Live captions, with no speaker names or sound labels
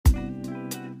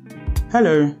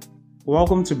Hello,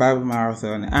 welcome to Bible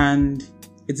Marathon, and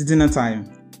it's dinner time.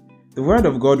 The Word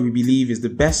of God, we believe, is the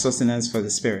best sustenance for the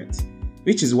spirit,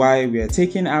 which is why we are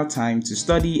taking our time to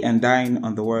study and dine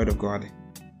on the Word of God.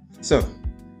 So,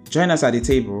 join us at the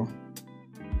table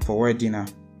for Word Dinner.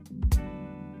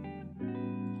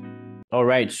 All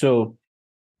right, so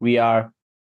we are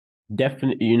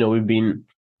definitely, we've been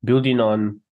building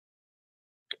on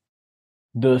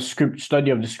the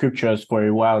study of the scriptures for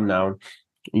a while now.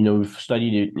 We've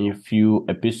studied it in a few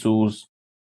epistles,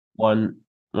 one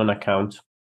account.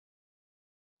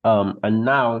 And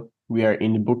now we are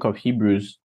in the book of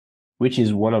Hebrews, which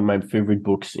is one of my favorite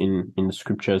books in the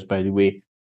scriptures, by the way.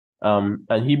 And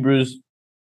Hebrews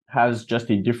has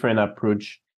just a different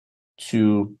approach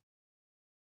to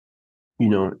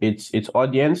its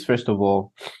audience, first of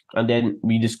all, and then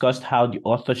we discussed how the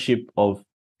authorship of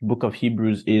the book of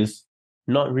Hebrews is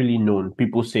not really known.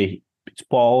 People say it's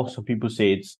Paul, some people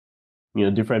say it's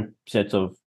different sets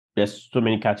of, there's so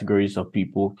many categories of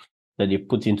people that they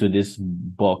put into this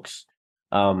box,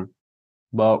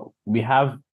 but we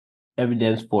have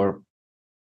evidence for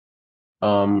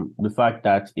the fact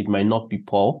that it might not be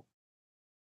Paul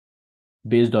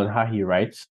based on how he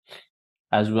writes,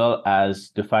 as well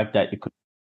as the fact that it could,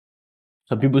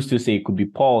 some people still say it could be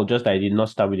Paul, just that I did not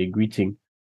start with a greeting.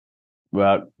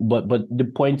 Well, but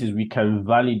the point is we can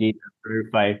validate and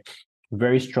verify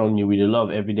very strongly with a lot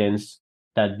of evidence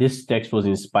that this text was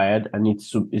inspired and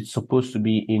it's supposed to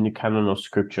be in the canon of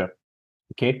scripture.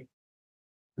 Okay?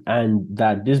 And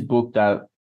that this book that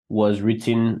was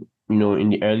written, in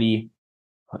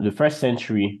the first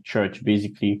century church,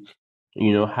 basically,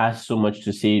 has so much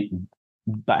to say,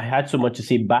 but had so much to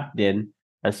say back then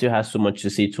and still has so much to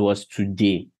say to us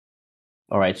today.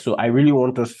 All right. So I really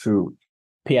want us to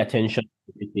pay attention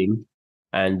to everything.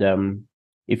 And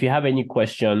if you have any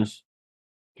questions,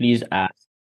 please ask.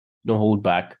 Don't hold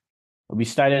back. We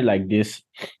started like this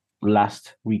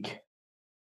last week.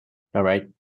 All right.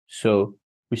 So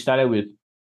we started with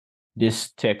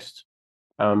this text.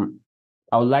 I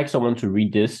would like someone to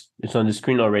read this. It's on the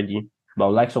screen already, but I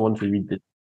would like someone to read it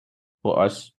for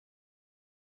us.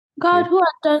 God, who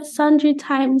hath done sundry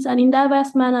times and in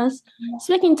diverse manners,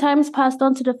 spake in times past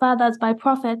unto the fathers by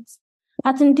prophets,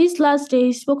 hath in these last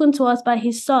days spoken to us by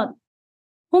his Son,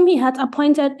 whom he hath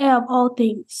appointed heir of all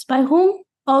things, by whom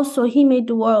also he made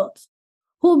the worlds,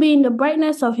 who being the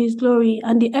brightness of his glory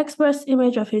and the express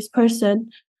image of his person,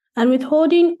 and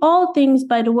withholding all things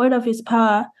by the word of his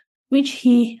power, which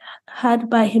he had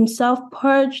by himself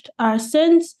purged our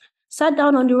sins, sat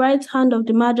down on the right hand of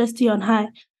the majesty on high,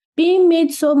 being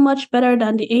made so much better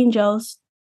than the angels,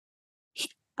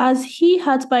 as he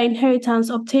had by inheritance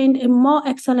obtained a more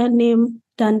excellent name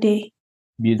than they.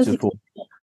 Beautiful.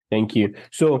 Thank you.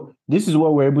 So this is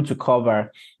what we're able to cover.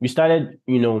 We started,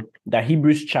 that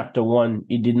Hebrews chapter 1,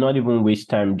 it did not even waste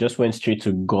time, just went straight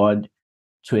to God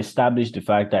to establish the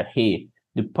fact that, hey,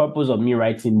 the purpose of me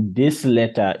writing this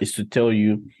letter is to tell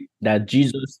you that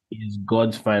Jesus is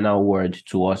God's final word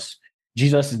to us.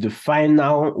 Jesus is the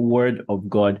final word of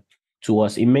God to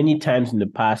us. In many times in the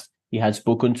past, he had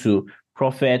spoken to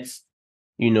prophets,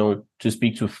 to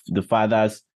speak to the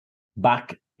fathers.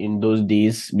 Back in those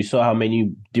days, we saw how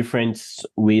many different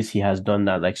ways he has done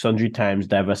that, like sundry times,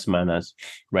 diverse manners,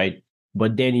 right?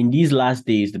 But then in these last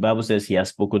days, the Bible says he has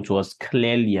spoken to us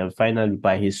clearly and finally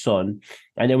by his Son.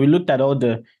 And then we looked at all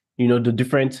the, the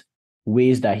different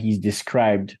ways that he's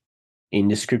described in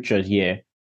the scriptures here.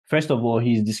 First of all,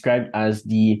 he's described as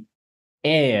the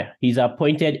heir. He's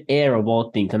appointed heir of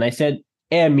all things. And I said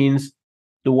heir means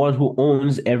the one who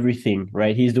owns everything,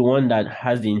 right? He's the one that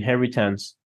has the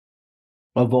inheritance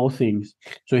of all things.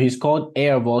 So he's called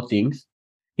heir of all things.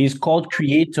 He's called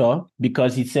creator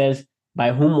because he says,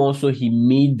 by whom also he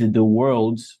made the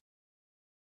worlds.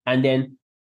 And then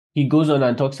he goes on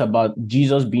and talks about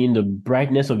Jesus being the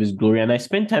brightness of his glory. And I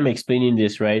spent time explaining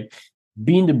this, right?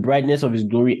 Being the brightness of his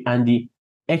glory and the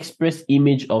express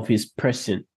image of his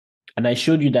person. And I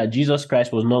showed you that Jesus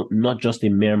Christ was not just a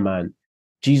mere man.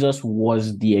 Jesus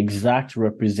was the exact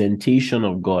representation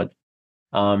of God.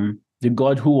 The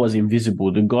God who was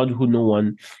invisible, the God who no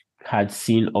one had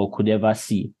seen or could ever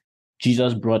see.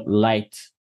 Jesus brought light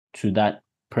to that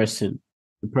person,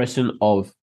 the person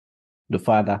of the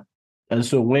Father. And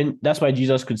so that's why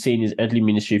Jesus could say in his earthly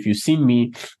ministry, if you've seen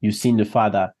me, you've seen the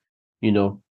Father. He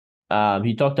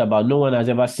talked about no one has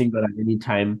ever seen God at any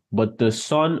time, but the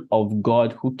Son of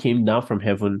God who came down from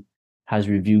heaven has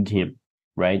revealed him,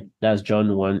 right? That's John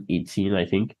 1:18, I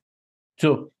think.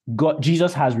 So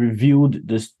Jesus has revealed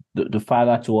the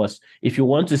Father to us. If you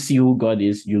want to see who God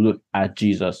is, you look at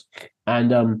Jesus.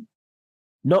 And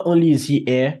not only is he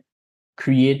heir,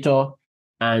 creator,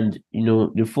 and,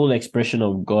 the full expression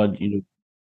of God,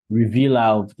 revealer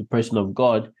of the person of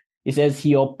God, it says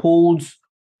he upholds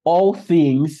all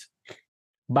things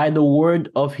by the word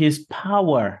of his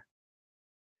power.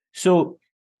 So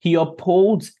he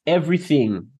upholds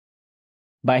everything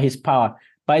by his power.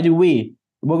 By the way,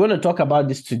 we're going to talk about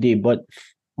this today, but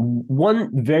one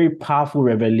very powerful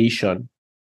revelation,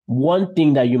 one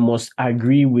thing that you must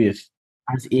agree with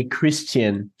as a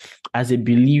Christian, as a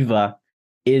believer,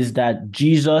 is that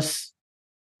Jesus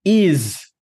is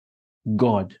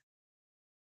God.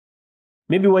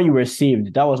 Maybe when you were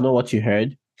saved, that was not what you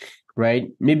heard, right?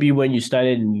 Maybe when you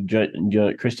started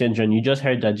your Christian journey, you just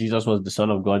heard that Jesus was the Son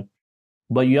of God.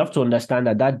 But you have to understand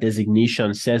that that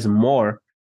designation says more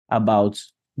about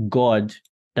God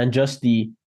than just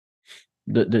the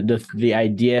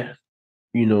idea,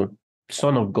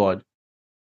 Son of God.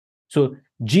 So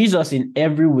Jesus in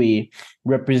every way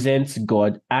represents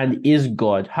God and is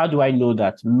God. How do I know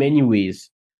that? Many ways.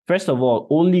 First of all,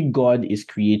 only God is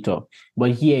creator,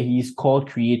 but here he is called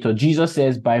creator. Jesus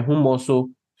says, by whom also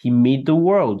he made the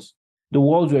worlds. The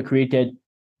worlds were created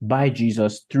by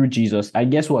Jesus, through Jesus. And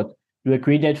guess what? They were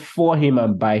created for him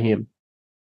and by him,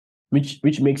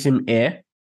 which makes him heir,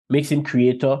 makes him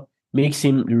creator, makes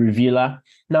him the revealer.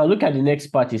 Now look at the next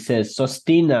part. It says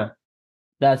sustainer.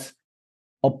 That's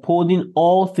upholding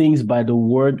all things by the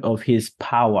word of his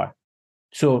power.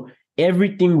 So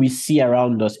everything we see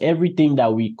around us, everything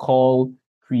that we call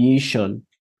creation,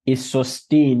 is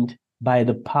sustained by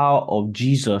the power of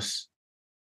Jesus.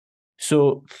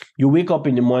 So you wake up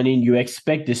in the morning, you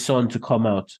expect the sun to come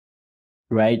out,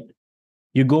 right?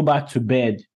 You go back to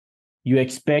bed, you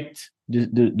expect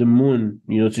the moon,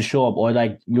 to show up, or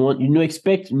like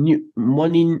expect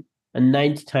morning and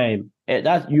night time. And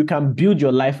that you can build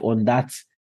your life on that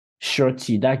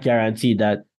surety, that guarantee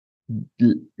that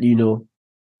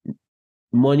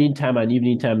morning time and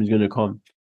evening time is going to come.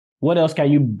 What else can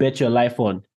you bet your life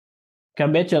on? You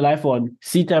can bet your life on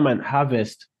seed time and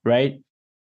harvest, right?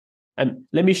 And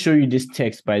let me show you this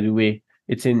text, by the way.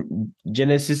 It's in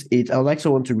Genesis 8. I would like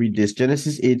someone to read this.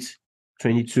 Genesis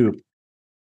 8:22.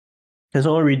 Can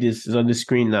someone read this? It's on the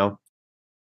screen now.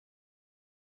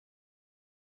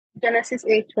 Genesis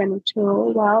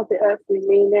 8:22. While the earth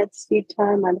remaineth, seed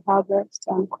time and harvest,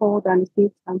 and cold and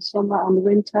heat, and summer and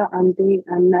winter, and day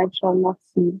and night shall not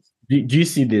cease. Do you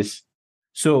see this?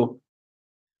 So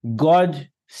God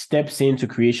steps into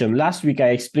creation. Last week I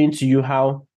explained to you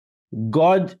how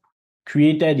God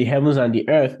created the heavens and the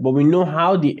earth, but we know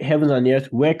how the heavens and the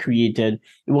earth were created.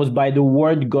 It was by the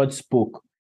word God spoke.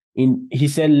 He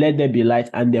said, let there be light,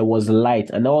 and there was light,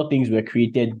 and all things were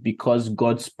created because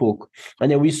God spoke.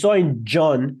 And then we saw in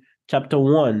John chapter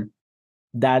 1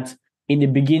 that in the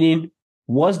beginning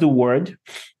was the word,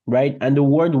 right? And the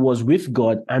word was with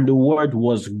God, and the word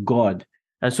was God.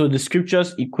 And so the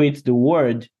scriptures equate the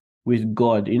word with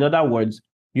God. In other words,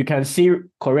 you can say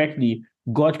correctly,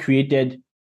 God created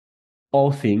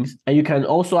all things, and you can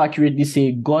also accurately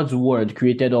say God's word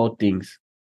created all things.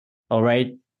 All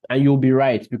right? And you'll be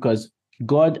right, because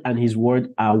God and his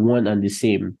word are one and the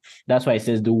same. That's why it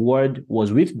says the word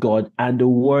was with God and the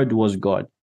word was God.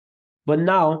 But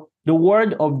now the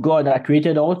word of God that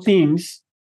created all things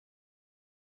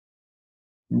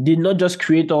did not just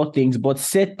create all things, but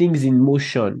set things in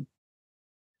motion.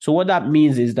 So what that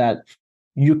means is that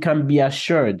you can be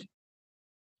assured,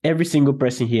 every single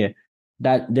person here,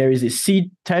 that there is a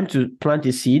seed time to plant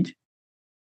a seed,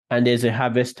 and there's a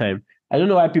harvest time. I don't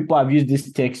know why people have used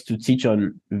this text to teach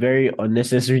on very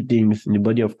unnecessary things in the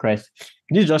body of Christ.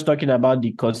 This is just talking about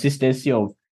the consistency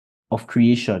of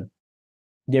creation.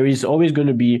 There is always going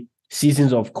to be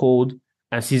seasons of cold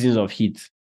and seasons of heat.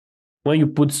 When you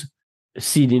put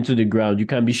seed into the ground, you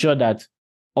can be sure that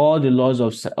all the laws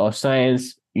of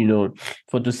science,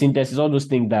 photosynthesis, all those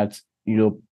things that,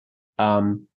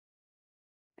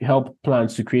 help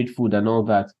plants to create food and all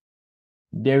that.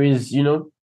 There is,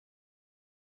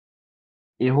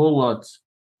 a whole lot.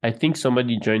 I think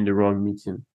somebody joined the wrong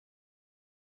meeting.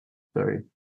 Sorry.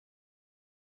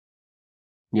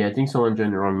 Yeah, I think someone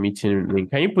joined the wrong meeting link.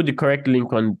 Can you put the correct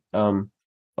link on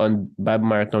Bible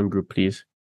Marathon group, please?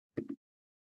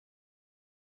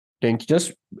 Thank you.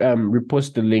 Just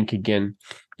repost the link again.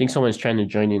 I think someone's trying to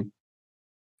join in.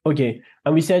 Okay,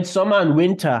 and we said summer and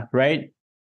winter, right?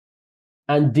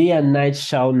 And day and night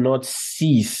shall not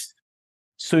cease.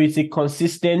 So it's a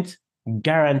consistent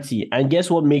guarantee. And guess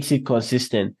what makes it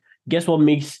consistent? Guess what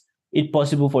makes it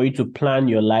possible for you to plan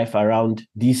your life around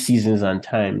these seasons and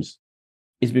times?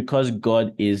 It's because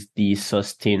God is the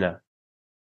sustainer.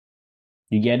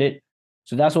 You get it?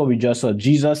 So that's what we just saw.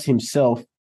 Jesus himself,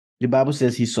 the Bible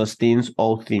says he sustains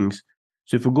all things.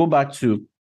 So if we go back to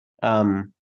verse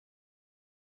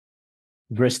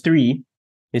 3,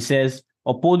 it says,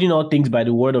 upholding all things by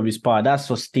the word of his power. That's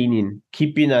sustaining,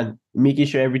 keeping and making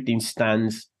sure everything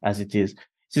stands as it is. It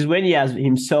says, when he has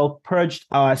himself purged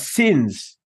our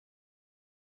sins.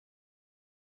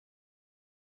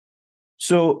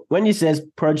 So when he says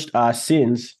purged our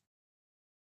sins,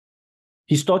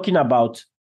 he's talking about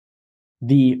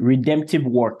the redemptive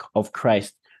work of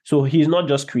Christ. So he's not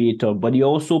just creator, but he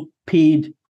also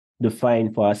paid the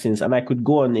fine for our sins. And I could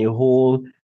go on a whole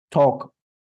talk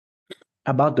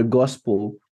about the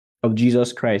gospel of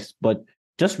Jesus Christ, but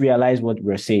just realize what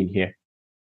we're saying here.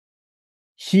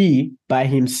 He, by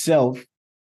himself,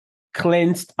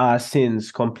 cleansed our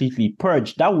sins completely.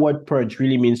 Purge. That word purge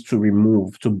really means to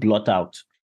remove, to blot out.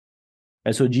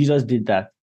 And so Jesus did that.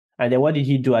 And then what did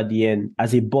he do at the end?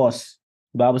 As a boss,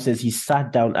 the Bible says he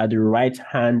sat down at the right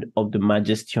hand of the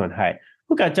majesty on high.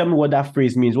 Who can tell me what that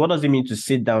phrase means? What does it mean to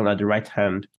sit down at the right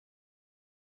hand?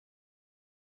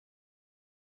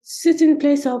 Sit in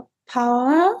place of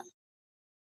power.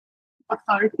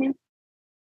 Authority.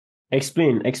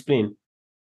 Explain.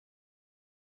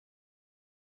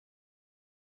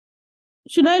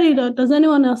 Should I read or does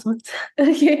anyone else want?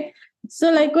 Okay.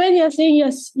 So like when you're saying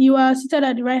yes, you are seated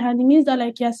at the right hand, it means that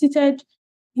like you're seated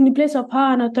in the place of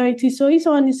power and authority. So if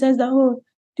someone says that, oh,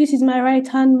 this is my right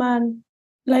hand man,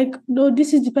 like, no,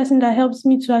 this is the person that helps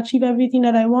me to achieve everything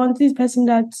that I want. This person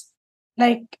that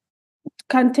like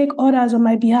can take orders on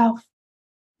my behalf.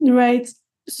 Right.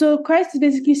 So Christ is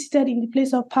basically seated in the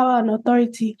place of power and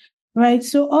authority. Right.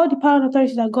 So all the power and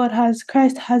authority that God has,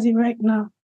 Christ has it right now.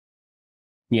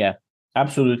 Yeah,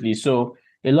 absolutely. So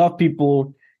a lot of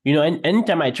people,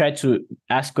 anytime I try to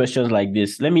ask questions like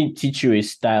this, let me teach you a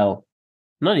style,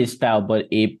 not a style, but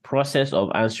a process of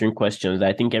answering questions that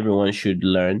I think everyone should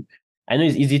learn. I know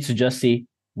it's easy to just say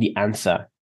the answer,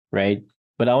 right?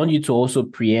 But I want you to also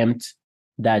preempt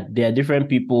that there are different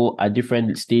people at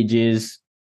different stages,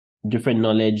 different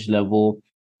knowledge level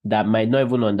that might not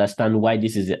even understand why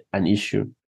this is an issue.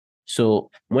 So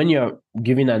when you're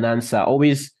giving an answer,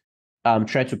 always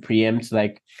try to preempt.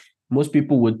 Like most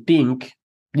people would think,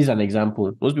 this is an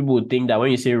example. Most people would think that when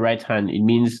you say right hand, it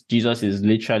means Jesus is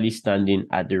literally standing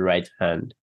at the right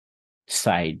hand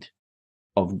side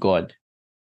of God.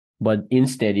 But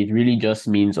instead, it really just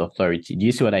means authority. Do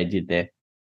you see what I did there?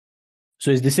 So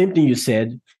it's the same thing you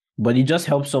said, but it just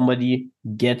helps somebody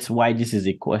get why this is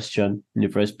a question in the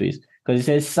first place. Because it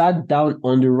says, sat down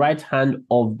on the right hand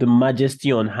of the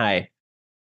majesty on high.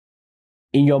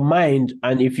 In your mind,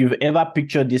 and if you've ever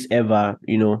pictured this ever,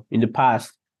 in the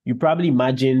past, you probably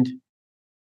imagined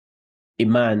a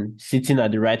man sitting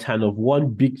at the right hand of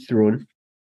one big throne.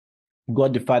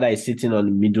 God the Father is sitting on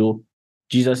the middle.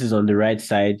 Jesus is on the right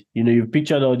side. You've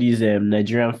pictured all these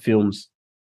Nigerian films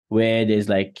where there's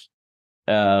like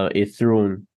a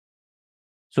throne.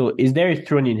 So is there a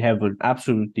throne in heaven?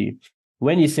 Absolutely.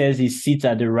 When he says he sits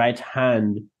at the right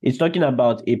hand, it's talking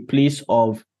about a place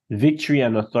of victory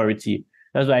and authority.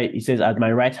 That's why he says, at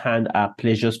my right hand are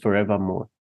pleasures forevermore.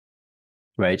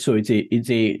 Right? So it's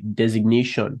a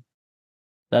designation.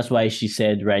 That's why she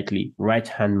said rightly, right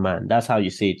hand man. That's how you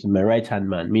say it. My right hand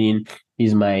man, meaning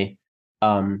he's my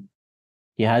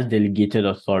he has delegated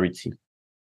authority.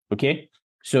 Okay?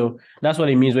 So that's what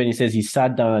it means when he says he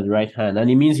sat down at the right hand.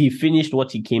 And it means he finished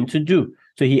what he came to do.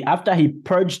 So after he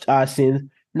purged our sins.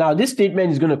 Now, this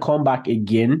statement is going to come back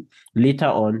again later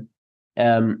on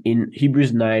in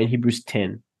Hebrews 9, Hebrews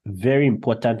 10. Very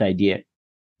important idea.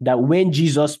 That when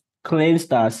Jesus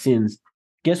cleansed our sins,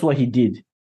 guess what he did?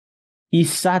 He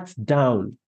sat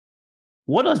down.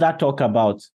 What does that talk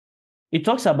about? It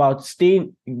talks about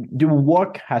the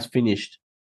work has finished.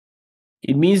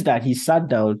 It means that he sat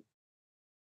down,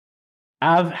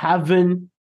 having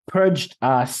purged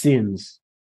our sins.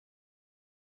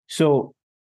 So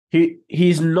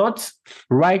he's not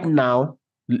right now,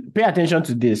 pay attention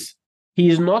to this. He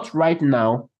is not right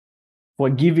now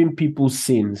forgiving people's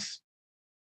sins.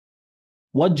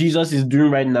 What Jesus is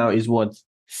doing right now is what?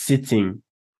 Sitting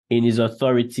in his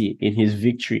authority, in his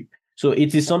victory. So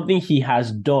it is something he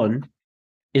has done.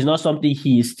 It's not something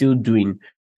he is still doing.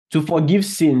 To forgive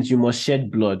sins, you must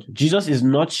shed blood. Jesus is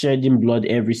not shedding blood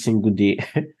every single day.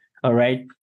 All right?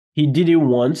 He did it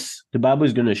once. The Bible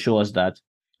is going to show us that.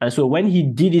 And so when he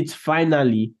did it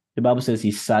finally, the Bible says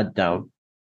he sat down.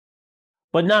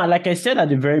 But now, like I said at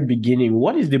the very beginning,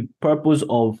 what is the purpose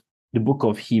of the book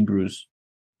of Hebrews?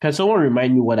 Can someone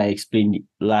remind me what I explained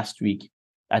last week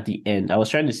at the end? I was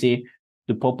trying to say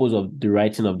the purpose of the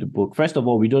writing of the book. First of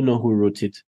all, we don't know who wrote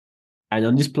it. And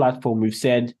on this platform, we've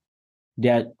said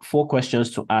there are 4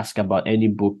 questions to ask about any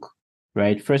book,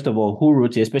 right? First of all, who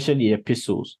wrote it, especially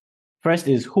epistles? First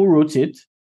is who wrote it?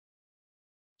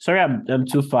 Sorry, I'm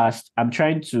too fast. I'm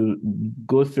trying to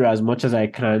go through as much as I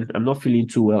can. I'm not feeling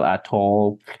too well at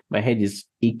all. My head is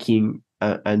aching,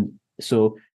 and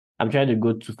so I'm trying to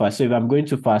go too fast. So if I'm going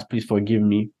too fast, please forgive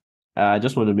me. I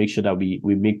just want to make sure that we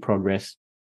make progress.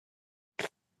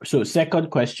 So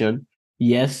second question,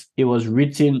 yes, it was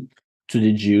written to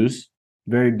the Jews.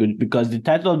 Very good, because the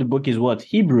title of the book is what?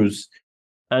 Hebrews.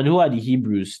 And who are the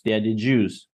Hebrews? They are the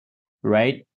Jews,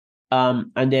 right?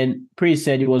 And then Praise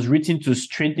said it was written to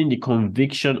strengthen the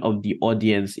conviction of the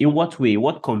audience. In what way?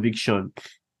 What conviction? Do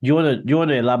you want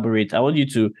to elaborate? I want you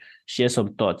to share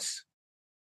some thoughts.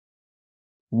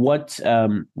 What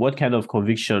kind of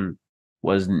conviction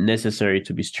was necessary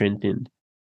to be strengthened?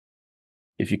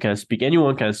 If you can speak,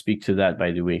 anyone can speak to that,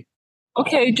 by the way.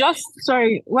 Okay, just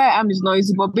sorry, where I am is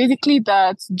noisy, but basically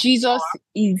that Jesus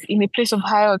is in a place of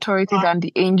higher authority than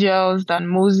the angels, than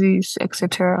Moses,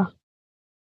 etc.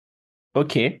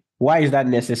 Okay, why is that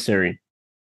necessary?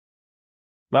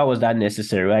 Why was that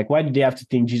necessary? Like, why did they have to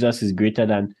think Jesus is greater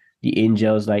than the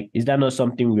angels? Like, is that not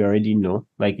something we already know?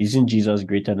 Like, isn't Jesus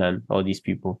greater than all these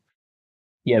people?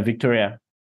 Yeah, Victoria.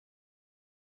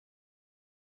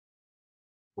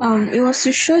 It was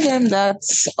to show them that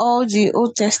all the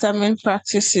Old Testament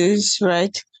practices,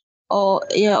 right? All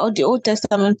the Old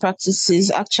Testament practices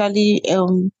actually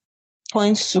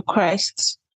points to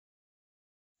Christ.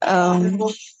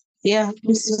 Yeah,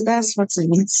 that's what it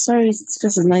means. Sorry, it's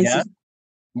just a nice.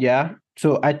 Yeah.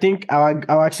 So I think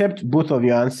I'll accept both of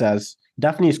your answers.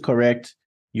 Daphne is correct.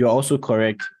 You're also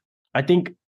correct. I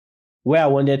think where I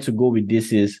wanted to go with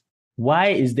this is, why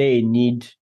is there a need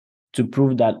to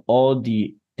prove that all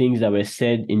the things that were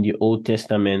said in the Old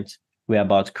Testament were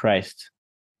about Christ?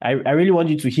 I really want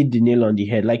you to hit the nail on the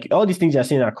head. Like, all these things you're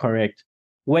saying are correct.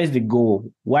 Where's the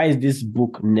goal? Why is this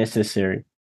book necessary?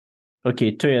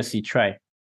 Okay, Toyosi, try.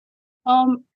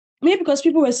 Maybe because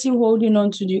people were still holding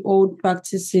on to the old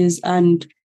practices, and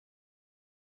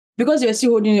because they were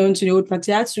still holding on to the old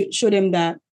practices, I had to show them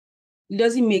that it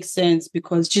doesn't make sense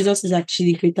because Jesus is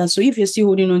actually greater. So if you're still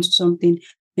holding on to something,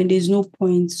 then there's no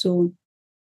point. So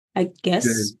I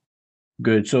guess.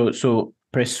 Good. So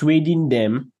persuading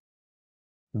them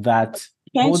that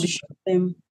holding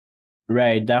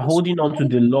on to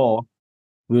the law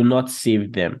will not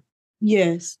save them.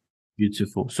 Yes.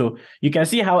 Beautiful. So you can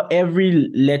see how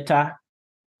every letter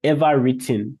ever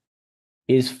written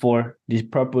is for the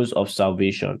purpose of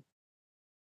salvation.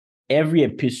 Every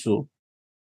epistle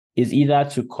is either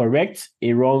to correct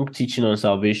a wrong teaching on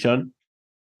salvation,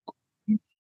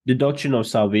 the doctrine of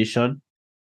salvation,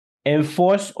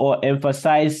 enforce or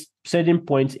emphasize certain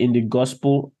points in the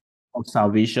gospel of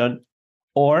salvation,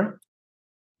 or,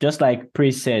 just like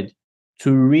Praise said,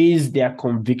 to raise their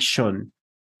conviction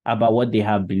about what they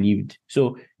have believed.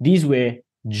 So these were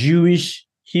Jewish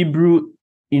Hebrews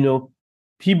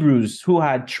who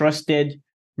had trusted.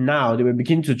 Now they were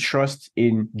beginning to trust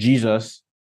in Jesus.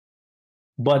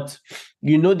 But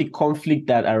the conflict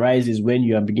that arises when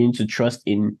you are beginning to trust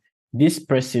in this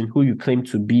person who you claim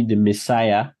to be the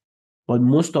Messiah, but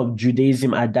most of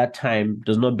Judaism at that time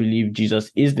does not believe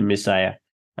Jesus is the Messiah.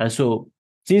 And so,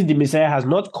 since the Messiah has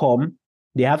not come,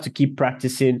 they have to keep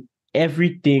practicing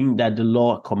everything that the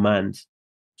law commands.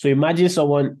 So imagine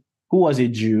someone who was a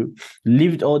Jew,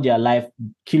 lived all their life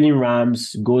killing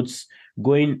rams, goats,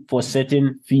 going for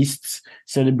certain feasts,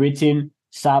 celebrating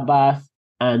Sabbath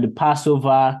and the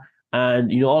Passover,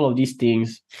 and all of these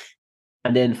things.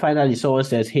 And then finally someone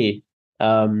says, hey,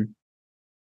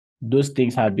 those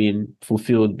things have been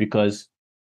fulfilled because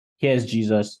here's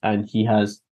Jesus and he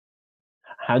has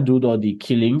handled all the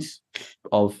killings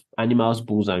of animals,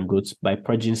 bulls, and goats by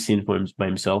purging sin by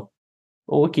himself.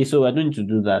 Oh, okay, so I don't need to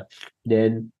do that.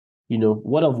 Then,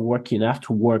 what of working? I have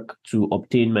to work to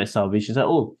obtain my salvation.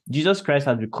 So, Jesus Christ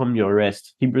has become your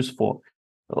rest. Hebrews 4.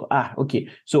 Okay.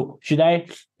 So should I,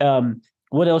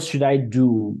 what else should I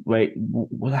do? Right?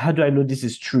 How do I know this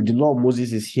is true? The law of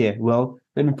Moses is here. Well,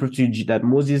 let me prove to you that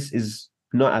Moses is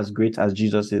not as great as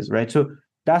Jesus is, right? So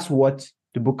that's what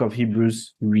the book of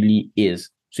Hebrews really is.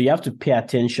 So you have to pay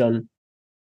attention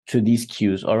to these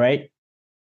cues, all right?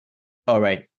 All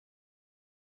right.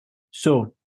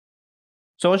 So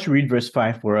someone should read verse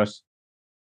 5 for us.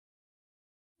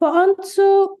 For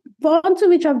unto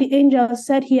which of the angels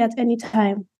said he at any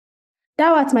time,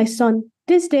 Thou art my son,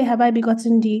 this day have I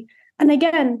begotten thee. And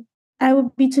again, I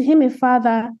will be to him a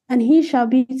father, and he shall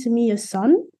be to me a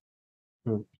son.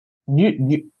 So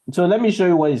let me show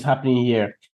you what is happening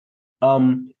here.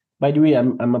 By the way,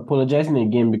 I'm apologizing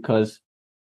again because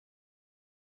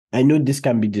I know this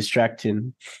can be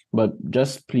distracting, but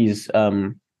just please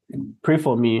pray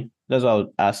for me. That's what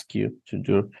I'll ask you to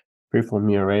do. Pray for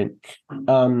me, all right?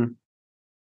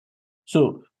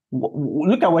 So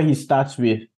look at what he starts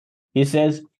with. He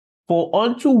says, "For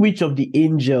unto which of the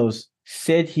angels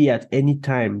said he at any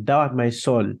time, Thou art my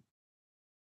son,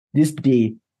 this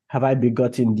day have I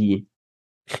begotten thee?"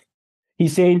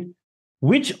 He's saying,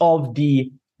 which of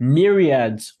the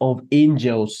myriads of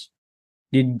angels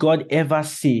did God ever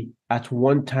say at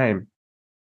one time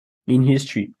in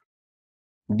history,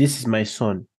 "This is my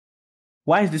son"?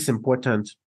 Why is this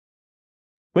important?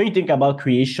 When you think about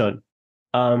creation,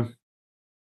 God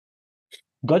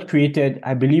created,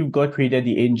 I believe God created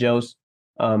the angels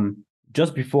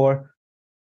just before,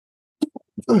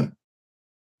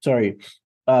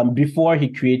 before he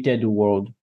created the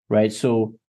world, right?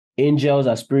 So angels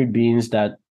are spirit beings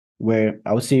that were,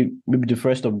 I would say, maybe the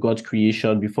first of God's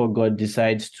creation before God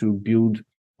decides to build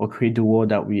or create the world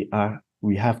that we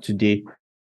have today.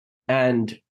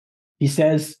 And he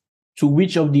says, to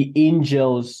which of the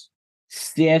angels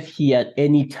saith he at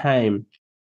any time,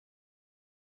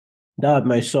 "Thou art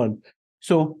my son"?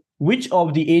 So which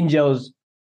of the angels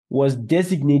was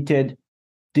designated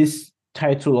this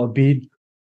title of being,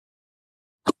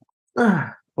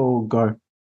 oh God,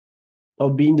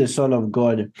 of being the Son of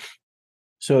God?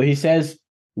 So he says,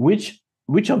 which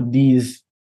of these,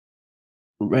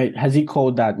 right, has he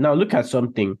called that? Now look at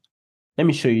something. Let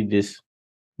me show you this.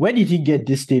 Where did he get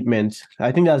this statement?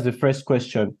 I think that's the first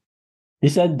question. He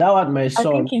said, "Thou art my son."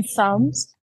 I think in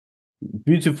Psalms.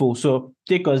 Beautiful. So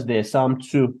take us there, Psalm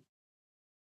 2.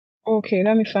 Okay,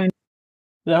 let me find.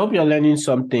 I hope you're learning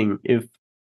something. If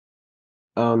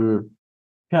you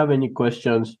have any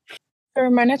questions. Sorry,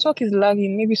 my network is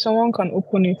lagging. Maybe someone can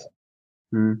open it.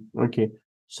 Okay.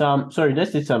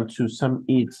 Let's say Psalm 2, Psalm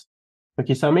 8.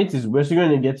 Okay, Psalm 8 is, we're still going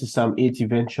to get to Psalm 8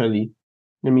 eventually.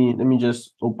 Let me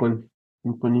just open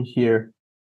it here.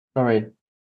 All right.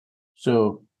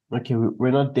 So, okay,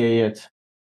 we're not there yet.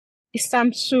 It's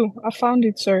Psalm 2. I found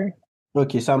it, sorry.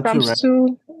 Okay, Psalm 2, right?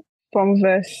 2 from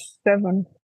verse 7.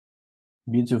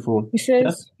 Beautiful. He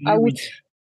says, I will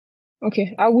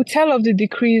tell of the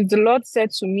decrees. The Lord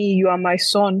said to me, "You are my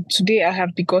son. Today I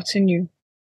have begotten you."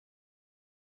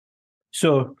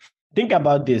 So think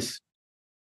about this.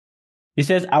 He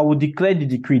says, "I will declare the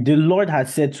decree. The Lord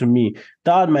has said to me,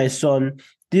 Thou art my son.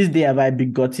 This day have I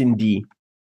begotten thee."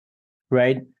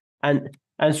 Right? And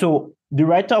so the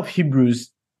writer of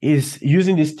Hebrews is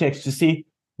using this text to say,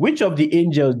 which of the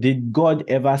angels did God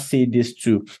ever say this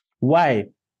to? Why?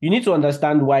 You need to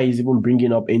understand why he's even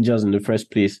bringing up angels in the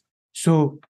first place.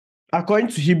 So, according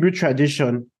to Hebrew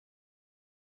tradition,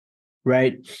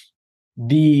 right,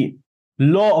 the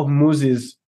law of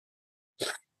Moses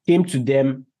came to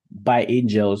them by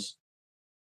angels.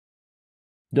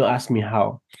 Don't ask me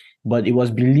how, but it was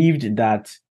believed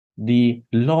that the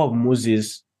law of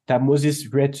Moses that Moses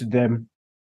read to them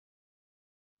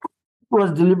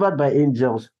was delivered by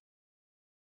angels.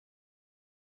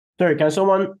 Sorry, can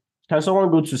someone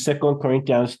go to 2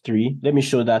 Corinthians 3? Let me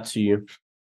show that to you.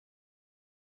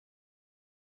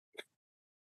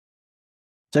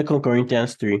 2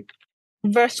 Corinthians 3.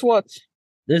 Verse what?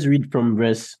 Let's read from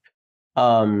verse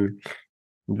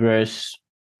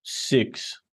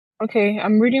 6. Okay,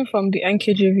 I'm reading from the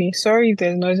NKJV. Sorry if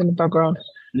there's noise in the background.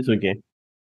 It's okay.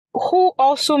 Who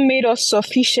also made us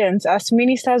sufficient as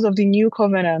ministers of the new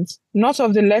covenant, not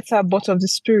of the letter, but of the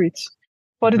Spirit.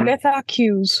 For the letter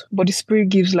kills, but the Spirit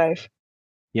gives life.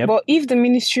 Yep. But if the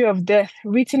ministry of death,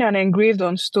 written and engraved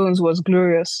on stones, was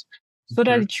glorious, so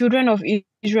that the children of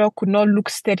Israel could not look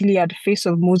steadily at the face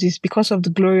of Moses because of the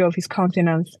glory of his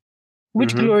countenance,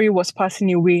 which glory was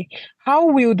passing away, how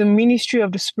will the ministry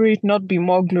of the Spirit not be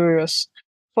more glorious?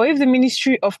 For if the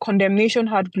ministry of condemnation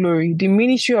had glory, the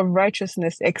ministry of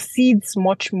righteousness exceeds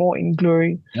much more in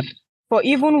glory. Yep. For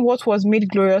even what was made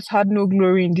glorious had no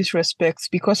glory in this respect,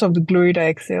 because of the glory that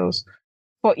excels.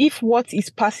 For if what is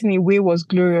passing away was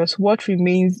glorious, what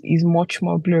remains is much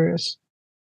more glorious.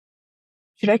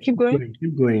 Should I keep going?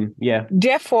 Keep going, yeah.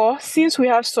 Therefore, since we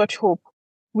have such hope,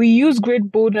 we use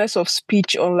great boldness of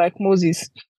speech, unlike Moses,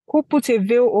 who put a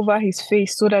veil over his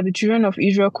face so that the children of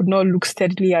Israel could not look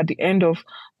steadily at the end of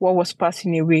what was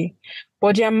passing away.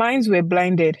 But their minds were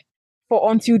blinded.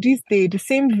 For until this day, the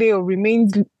same veil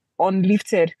remains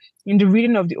unlifted in the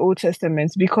reading of the Old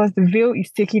Testament, because the veil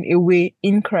is taken away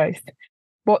in Christ.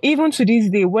 But even to this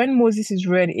day, when Moses is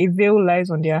read, a veil lies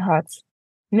on their hearts.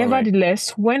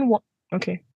 Nevertheless,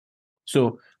 okay.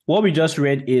 So what we just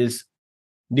read is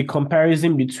the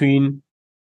comparison between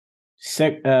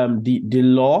the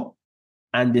law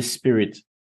and the Spirit.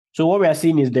 So what we are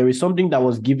saying is there is something that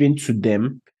was given to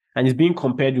them and is being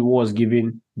compared with what was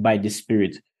given by the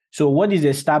Spirit. So what is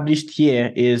established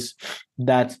here is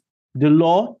that the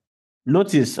law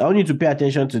notice, I want you to pay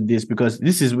attention to this because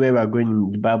this is where we're going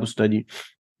in the Bible study.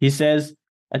 He says,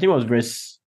 I think it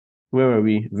was where were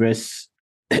we? Verse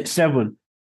 7.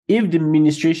 If the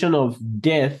ministration of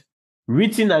death,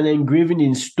 written and engraven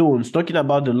in stones, talking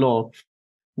about the law,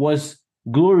 was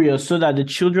glorious, so that the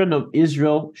children of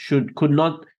Israel could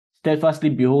not steadfastly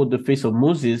behold the face of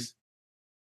Moses.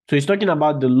 So he's talking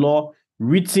about the law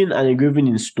written and engraven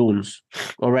in stones.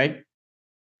 All right.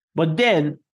 But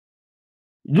then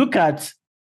look at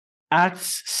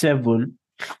Acts 7.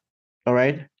 All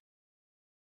right.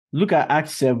 Look at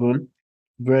Acts 7,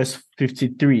 verse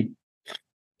 53.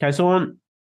 Can someone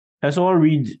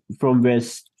read from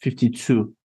verse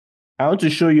 52? I want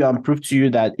to show you and prove to you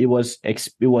that it was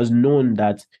known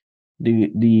that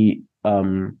the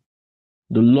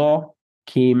law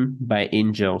came by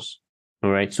angels. All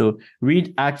right. So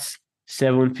read Acts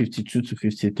 7:52 to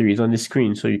 53. It's on the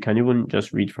screen, so you can even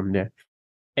just read from there.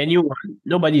 Anyone?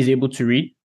 Nobody is able to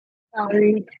read? I'll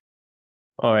read.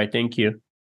 All right, thank you.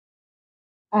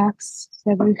 Acts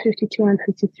 7:52 and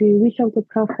 53. Which of the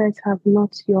prophets have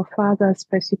not your fathers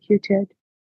persecuted?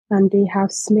 And they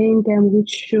have slain them which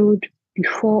showed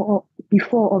before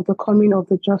of the coming of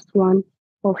the just one,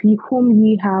 of whom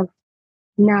ye have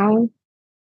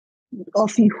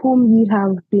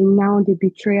been now the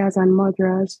betrayers and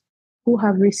murderers, who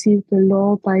have received the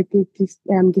law by the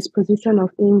disposition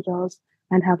of angels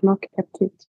and have not kept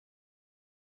it.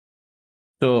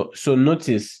 So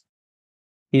notice,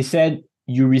 he said,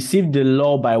 you received the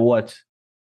law by what?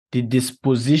 The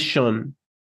disposition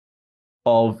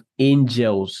of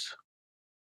angels.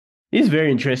 It's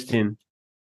very interesting.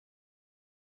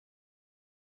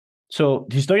 So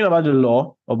he's talking about the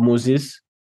law of Moses,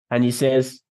 and he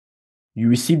says, you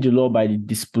received the law by the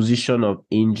disposition of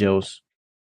angels.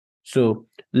 So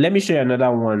let me show you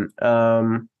another one.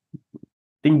 I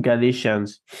think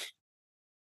Galatians.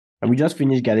 And we just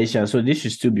finished Galatians, so this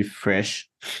should still be fresh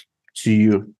to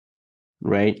you,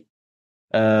 right?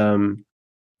 From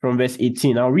verse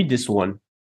 18, I'll read this one.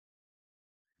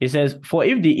 It says, for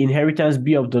if the inheritance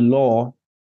be of the law,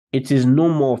 it is no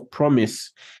more of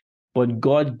promise, but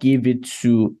God gave it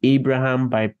to Abraham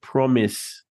by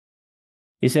promise.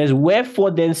 It says,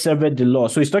 wherefore then serveth the law?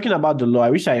 So he's talking about the law.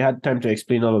 I wish I had time to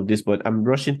explain all of this, but I'm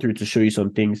rushing through to show you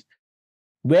some things.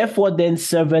 Wherefore then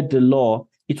serveth the law?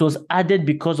 It was added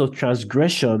because of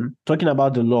transgression, talking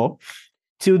about the law,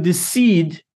 till the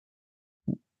seed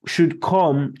should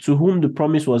come to whom the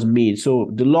promise was made. So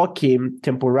the law came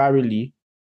temporarily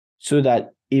so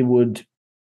that it would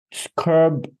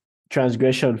curb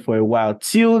transgression for a while,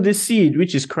 till the seed,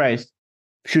 which is Christ,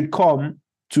 should come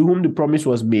to whom the promise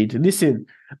was made. Listen,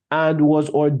 and was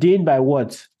ordained by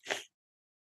what?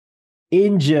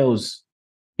 Angels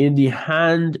in the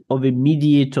hand of a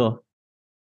mediator.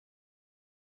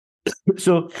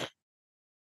 So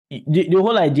the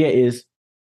whole idea is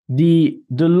the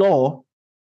law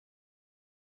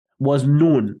was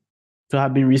known to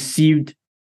have been received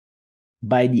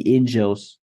by the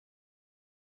angels,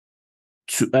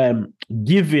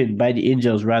 given by the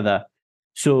angels rather.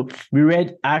 So we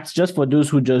read Acts, just for those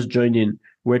who just joined in.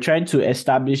 We're trying to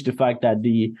establish the fact that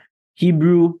the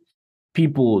Hebrew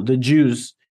people, the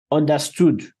Jews,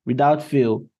 understood without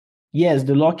fail, yes,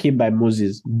 the law came by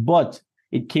Moses, but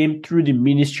it came through the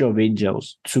ministry of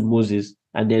angels to Moses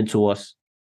and then to us.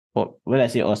 Or when I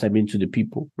say us, I mean to the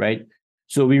people, right?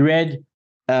 So we read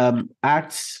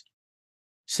Acts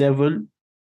 7.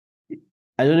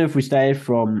 I don't know if we started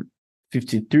from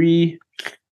 53.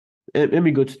 Let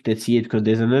me go to 38 because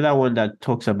there's another one that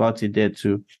talks about it there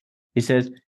too. It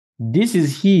says, this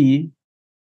is he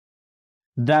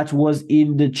that was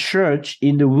in the church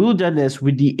in the wilderness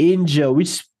with the angel which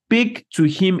spake to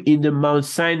him in the Mount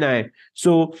Sinai.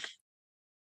 So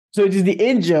it is the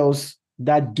angels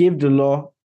that gave the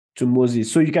law to Moses.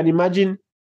 So you can imagine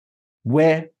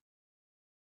where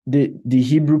the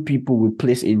Hebrew people will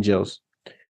place angels.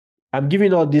 I'm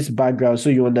giving all this background so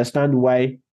you understand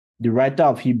why the writer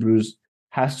of Hebrews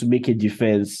has to make a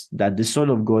defense that the Son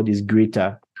of God is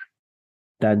greater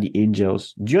than the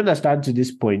angels. Do you understand to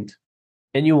this point?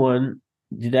 Anyone?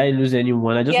 Did I lose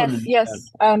anyone? I just want to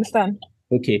Yes, I understand.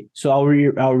 Okay, so I'll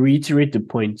reiterate the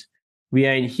point. We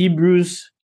are in Hebrews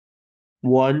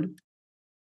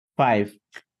 1:5.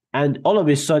 And all of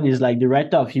a sudden, it's like the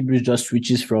writer of Hebrews just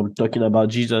switches from talking about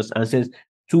Jesus and says,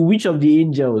 to which of the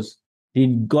angels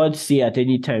did God say at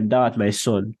any time, thou art my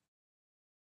son?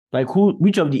 Like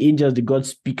which of the angels did God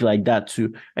speak like that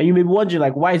to? And you may be wondering,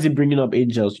 like, why is he bringing up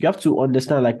angels? You have to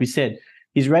understand, like we said,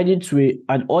 he's writing to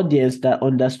an audience that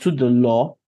understood the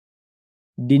law.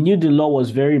 They knew the law was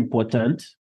very important.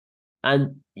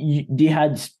 And they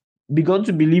had begun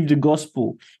to believe the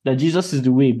gospel, that Jesus is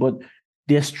the way, but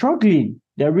they're struggling.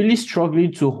 They're really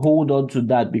struggling to hold on to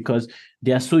that because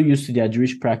they are so used to their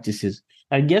Jewish practices.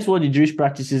 And guess what the Jewish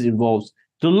practices involves?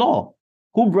 The law.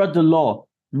 Who brought the law?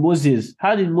 Moses.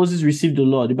 How did Moses receive the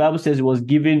law? The Bible says it was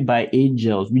given by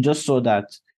angels. We just saw that.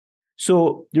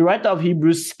 So the writer of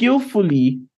Hebrews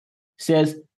skillfully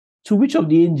says, to which of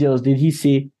the angels did he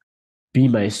say, be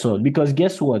my son? Because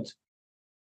guess what?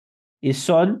 A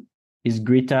son is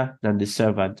greater than the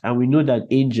servant. And we know that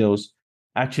angels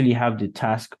actually have the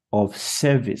task of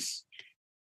service.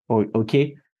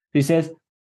 Okay? So he says,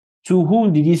 to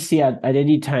whom did he say at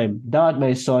any time, thou art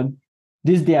my son,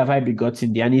 this day have I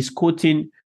begotten thee? And he's quoting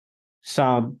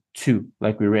Psalm 2,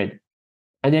 like we read.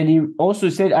 And then he also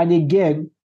said, and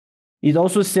again, it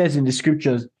also says in the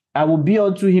scriptures, I will be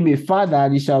unto him a father,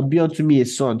 and he shall be unto me a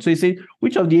son. So he said,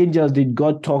 which of the angels did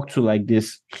God talk to like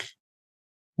this?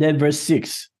 Then verse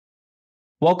 6.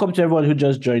 Welcome to everyone who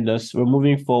just joined us. We're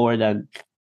moving forward, and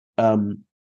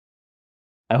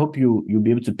I hope you'll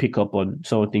be able to pick up on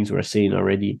some of the things we're saying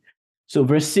already. So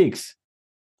verse 6.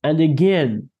 And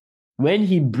again, when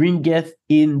he bringeth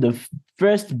in the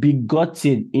first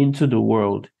begotten into the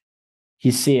world,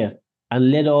 he saith,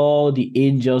 and let all the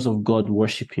angels of God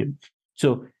worship him.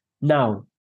 So now,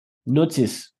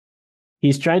 notice,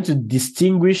 he's trying to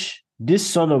distinguish this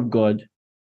Son of God.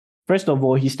 First of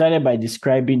all, he started by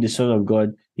describing the Son of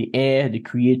God, the heir, the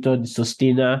creator, the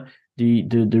sustainer,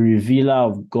 the revealer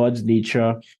of God's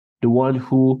nature, the one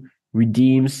who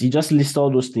redeems. He just lists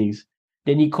all those things.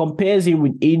 Then he compares him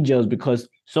with angels, because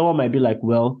someone might be like,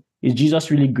 well, is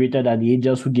Jesus really greater than the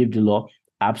angels who gave the law?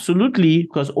 Absolutely,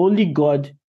 because only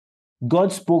God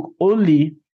spoke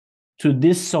only to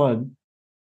this Son,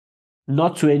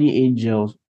 not to any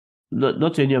angels,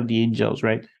 not to any of the angels,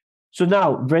 right? So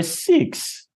now, verse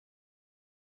 6,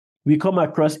 we come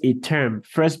across a term,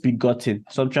 first begotten.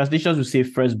 Some translations will say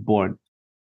firstborn.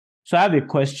 So I have a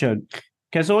question.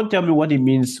 Can someone tell me what it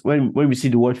means when we see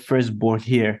the word firstborn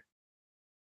here?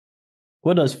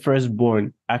 What does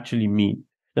firstborn actually mean?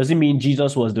 Does it mean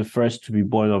Jesus was the first to be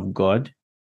born of God?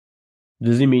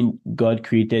 Does it mean God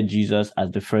created Jesus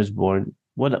as the firstborn?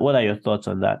 What are your thoughts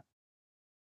on that?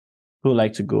 Who would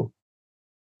like to go?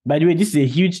 By the way, this is a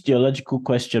huge theological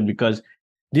question, because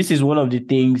this is one of the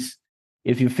things,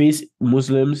 if you face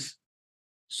Muslims,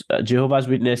 Jehovah's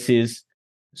Witnesses,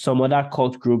 some other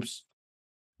cult groups,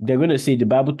 they're going to say the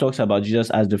Bible talks about Jesus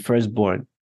as the firstborn.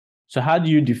 So how do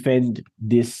you defend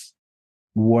this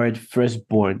word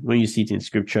firstborn when you see it in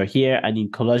scripture here and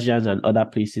in Colossians and other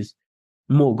places?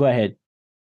 Mo, go ahead.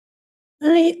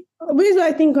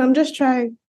 I think I'm just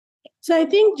trying. So I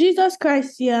think Jesus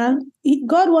Christ,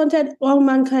 God wanted all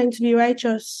mankind to be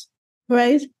righteous,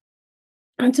 right?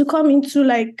 And to come into,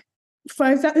 like, for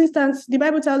instance, the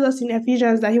Bible tells us in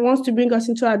Ephesians that he wants to bring us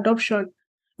into adoption,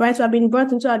 right? So I've been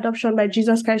brought into adoption by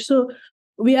Jesus Christ. So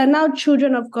we are now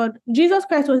children of God. Jesus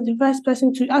Christ was the first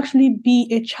person to actually be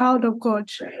a child of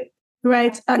God,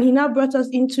 right? And he now brought us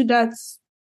into that,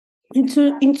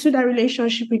 into that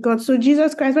relationship with God. So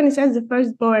Jesus Christ, when he says the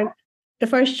firstborn, the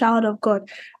first child of God,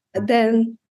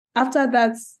 then after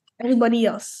that, everybody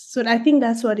else. So I think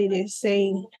that's what it is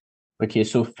saying. Okay,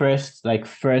 so first,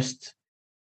 the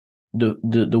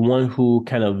one who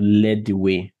kind of led the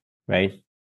way, right?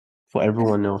 For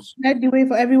everyone else. Led the way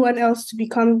for everyone else to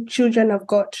become children of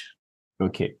God.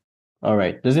 Okay. All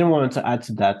right. Does anyone want to add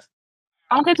to that?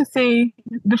 I wanted to say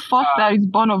the first that is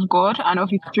born of God and of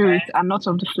his spirit and not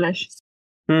of the flesh.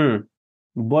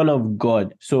 Born of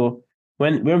God. So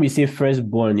when we say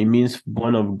firstborn, it means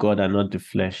born of God and not the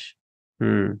flesh.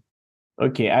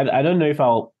 Okay, I don't know if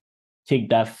I'll take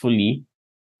that fully,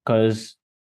 because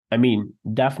I mean,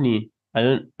 Daphne,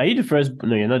 are you the first?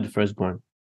 No, you're not the firstborn.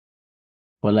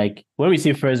 But like when we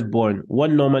say firstborn,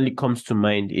 what normally comes to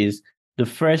mind is the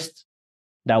first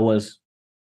that was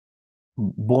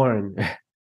born,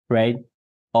 right,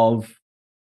 of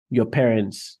your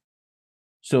parents.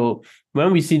 So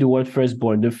when we see the word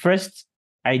firstborn, the first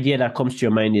idea that comes to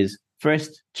your mind is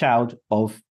first child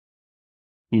of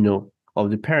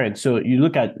the parents. So you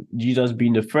look at Jesus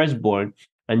being the firstborn,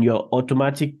 and your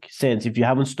automatic sense, if you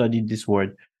haven't studied this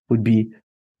word, would be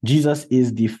Jesus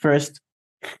is the first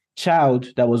child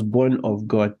that was born of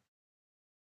God.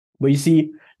 But you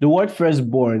see, the word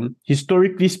firstborn,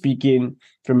 historically speaking,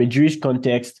 from a Jewish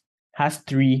context, has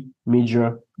three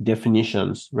major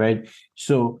definitions, right?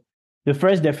 So the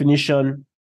first definition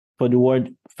for the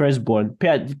word firstborn, pay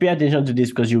attention to this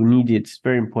because you'll need it. It's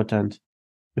very important.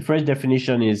 The first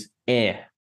definition is heir.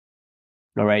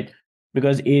 All right.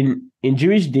 Because in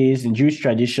Jewish days, in Jewish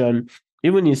tradition,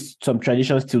 even in some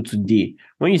traditions till today,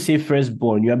 when you say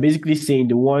firstborn, you are basically saying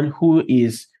the one who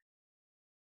is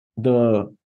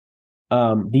the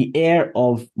heir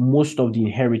of most of the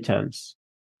inheritance,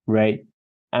 right?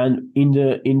 And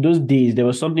in those days, there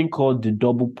was something called the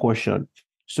double portion.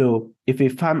 So if a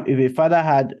father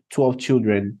had 12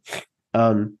 children,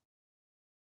 and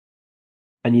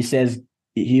he says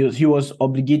he was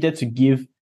obligated to give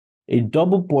a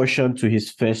double portion to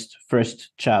his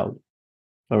first child.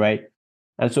 All right.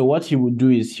 And so what he would do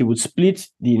is he would split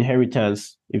the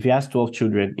inheritance, if he has 12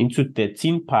 children, into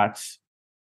 13 parts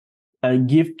and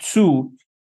give 2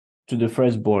 to the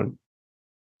firstborn.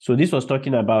 So this was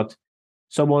talking about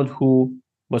someone who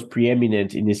was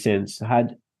preeminent in a sense,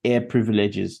 had heir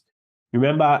privileges.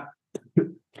 Remember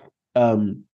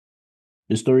the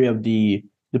story of the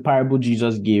parable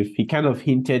Jesus gave? He kind of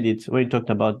hinted it when he talked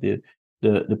about the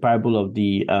parable of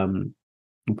the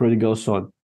prodigal son,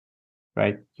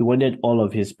 right? He wanted all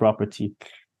of his property.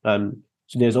 So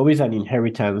there's always an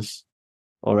inheritance,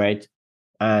 all right?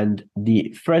 And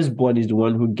the firstborn is the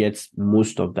one who gets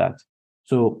most of that.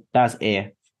 So that's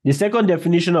heir. The second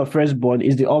definition of firstborn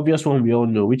is the obvious one we all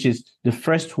know, which is the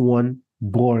first one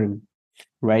born,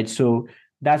 right? So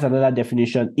that's another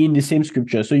definition in the same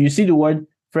scripture. So you see the word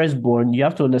firstborn, you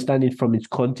have to understand it from its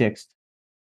context.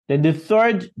 Then the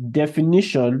third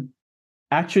definition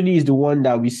actually is the one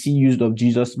that we see used of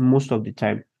Jesus most of the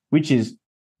time, which is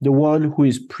the one who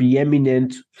is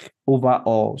preeminent over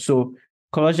all. So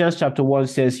Colossians chapter 1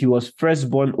 says he was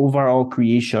firstborn over all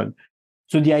creation.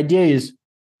 So the idea is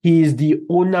he is the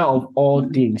owner of all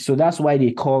things. So that's why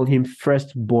they call him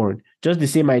firstborn. Just the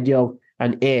same idea of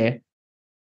an heir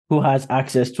who has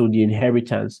access to the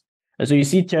inheritance. And so you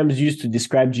see terms used to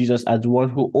describe Jesus as the one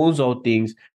who owns all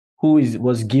things, who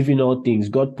was given all things.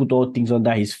 God put all things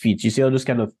under his feet. You see all those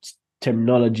kind of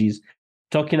terminologies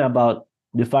talking about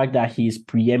the fact that he is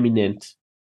preeminent.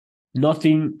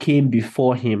 Nothing came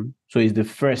before him, so he's the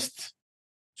first.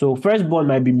 So firstborn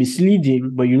might be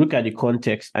misleading, but you look at the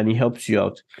context and it helps you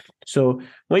out. So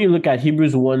when you look at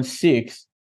Hebrews 1:6,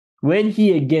 when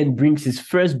he again brings his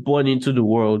firstborn into the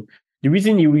world, the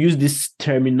reason he will use this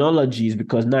terminology is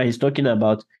because now he's talking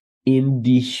about in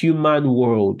the human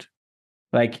world.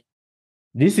 Like,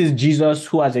 this is Jesus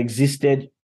who has existed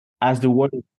as the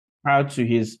Word prior to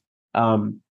his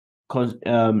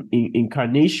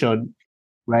incarnation,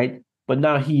 right? But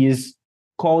now he is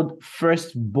called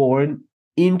firstborn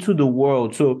into the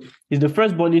world. So he's the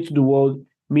firstborn into the world,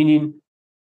 meaning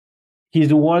he's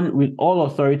the one with all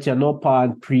authority and all power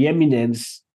and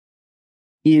preeminence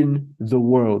in the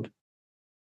world.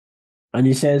 And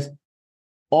he says,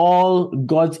 all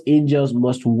God's angels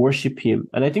must worship him.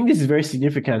 And I think this is very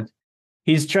significant.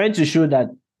 He's trying to show that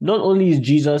not only is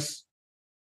Jesus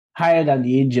higher than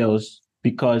the angels,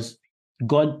 because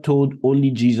God told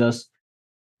only Jesus,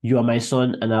 you are my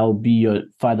son and I will be your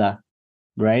father,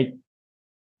 right?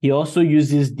 He also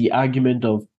uses the argument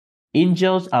of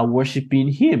angels are worshiping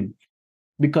him,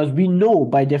 because we know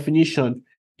by definition,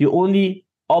 the only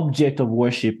object of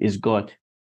worship is God.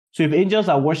 So if angels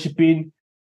are worshiping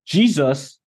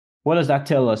Jesus, what does that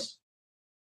tell us?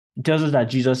 It tells us that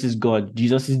Jesus is God.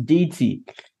 Jesus is deity.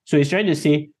 So he's trying to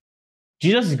say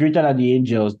Jesus is greater than the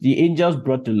angels. The angels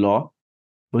brought the law,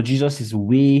 but Jesus is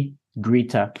way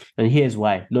greater. And here's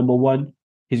why. Number one,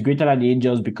 he's greater than the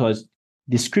angels because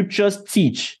the scriptures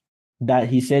teach that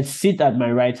he said, sit at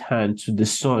my right hand to the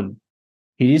Son.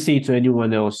 He didn't say it to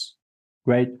anyone else,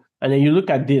 right? And then you look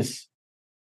at this.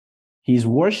 He's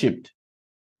worshipped.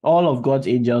 All of God's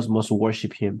angels must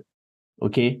worship him.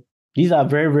 Okay? These are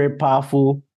very, very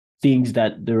powerful things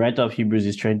that the writer of Hebrews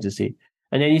is trying to say.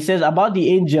 And then he says about the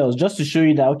angels, just to show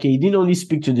you that, okay, he didn't only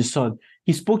speak to the Son,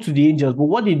 he spoke to the angels. But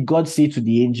what did God say to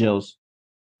the angels?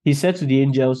 He said to the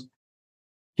angels,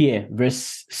 here,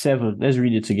 verse 7, let's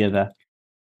read it together.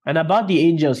 And about the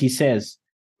angels, he says,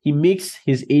 he makes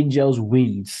his angels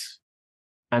winds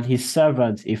and his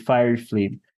servants a fiery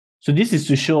flame. So this is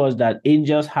to show us that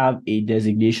angels have a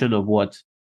designation of what?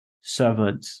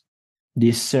 Servants.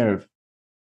 They serve.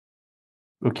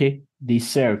 Okay? They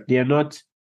serve. They are not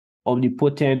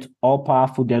omnipotent,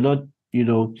 all-powerful. They're not,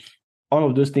 all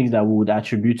of those things that we would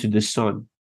attribute to the Son.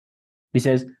 He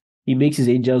says, he makes his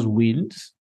angels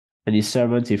winds and his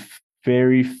servants a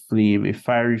fiery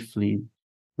flame,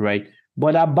 right?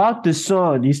 But about the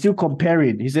Son, he's still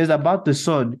comparing. He says about the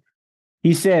Son,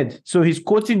 he said, so he's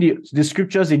quoting the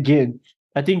scriptures again.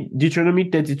 I think Deuteronomy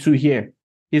 32 here.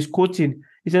 He's quoting.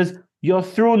 He says, your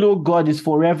throne, O God, is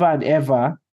forever and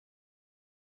ever.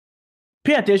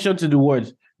 Pay attention to the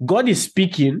words. God is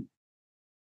speaking,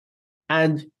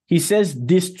 and he says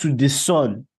this to the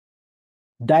Son.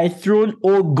 Thy throne,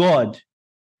 O God,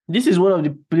 this is one of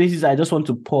the places I just want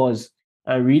to pause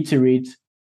and reiterate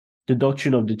the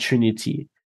doctrine of the Trinity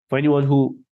for anyone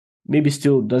who maybe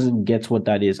still doesn't get what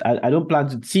that is. I don't plan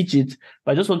to teach it,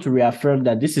 but I just want to reaffirm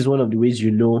that this is one of the ways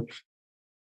you know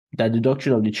that the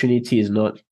doctrine of the Trinity is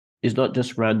not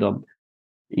just random.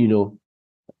 You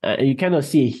kind of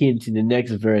see a hint in the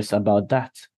next verse about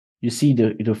that. You see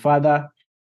the Father,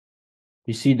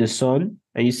 you see the Son,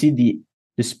 and you see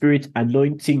the Spirit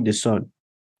anointing the Son,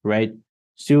 right?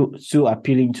 Still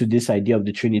appealing to this idea of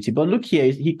the Trinity. But look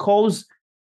here, he calls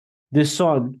the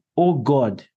Son, "Oh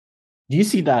God." Do you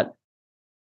see that?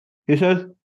 He says,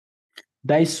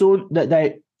 thy throne,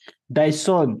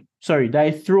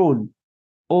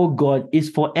 "Oh God, is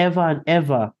forever and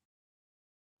ever.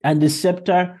 And the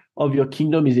scepter of your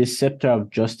kingdom is a scepter of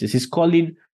justice." He's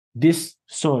calling this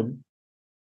Son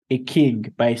a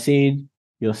king by saying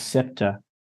your scepter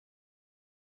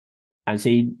and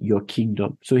saying your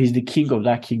kingdom. So he's the king of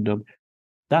that kingdom.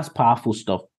 That's powerful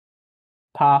stuff.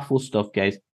 Powerful stuff,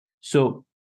 guys. So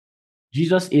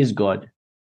Jesus is God.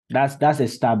 That's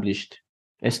established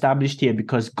here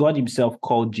because God himself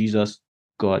called Jesus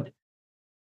God.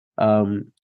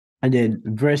 And then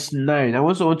verse 9. I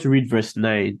also want to read verse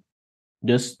 9.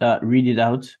 Just read it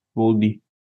out boldly.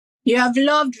 You have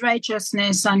loved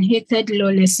righteousness and hated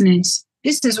lawlessness.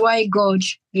 This is why God,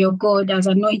 your God, has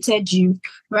anointed you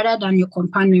rather than your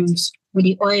companions with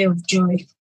the oil of joy.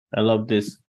 I love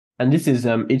this. And this is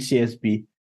HCSB.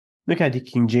 Look at the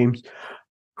King James.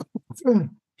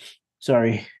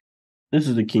 Sorry. This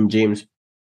is the King James. It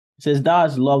says, "Thou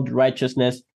hast loved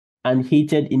righteousness and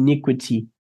hated iniquity.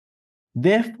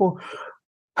 Therefore,"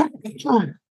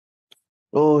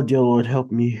 oh dear Lord,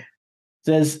 help me. It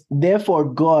says,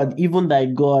 "Therefore God, even thy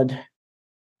God,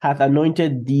 hath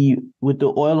anointed thee with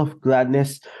the oil of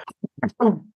gladness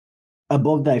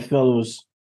above thy fellows."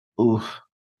 Ooh.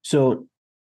 So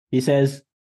he says,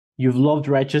 you've loved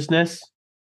righteousness,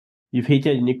 you've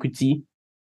hated iniquity.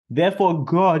 Therefore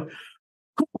God,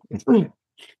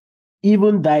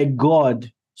 even thy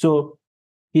God. So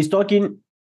he's talking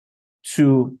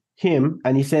to him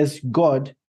and he says,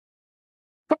 God,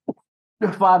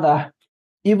 the Father,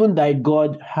 even thy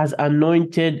God has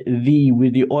anointed thee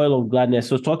with the oil of gladness.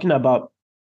 So talking about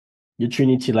the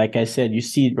Trinity, like I said, you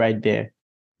see it right there.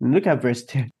 And look at verse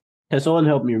 10. Can someone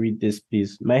help me read this,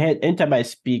 please? My head, anytime I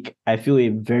speak, I feel a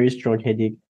very strong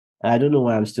headache. I don't know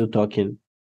why I'm still talking.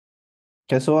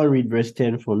 Can someone read verse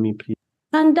 10 for me, please?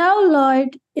 And thou,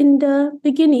 Lord, in the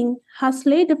beginning hast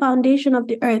laid the foundation of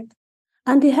the earth,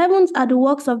 and the heavens are the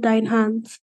works of thine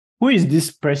hands. Who is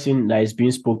this person that is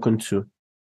being spoken to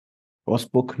or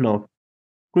spoken of?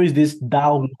 Who is this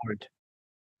thou, Lord?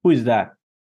 Who is that?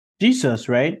 Jesus,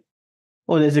 right?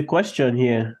 Oh, there's a question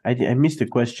here. I missed the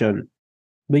question.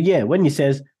 But yeah, when he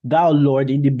says, thou, Lord,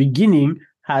 in the beginning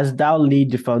hast thou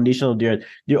laid the foundation of the earth.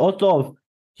 The author of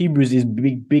Hebrews is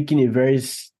making a very,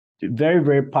 very,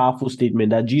 very powerful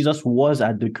statement that Jesus was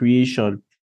at the creation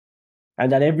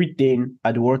and that everything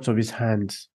are the works of his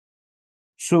hands.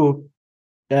 So,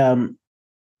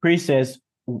 Praise says,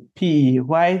 P.E.,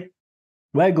 why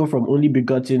go from only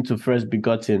begotten to first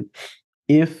begotten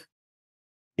if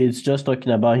it's just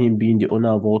talking about him being the owner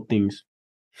of all things?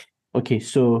 Okay,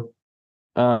 so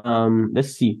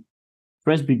let's see.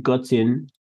 First begotten,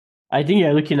 I think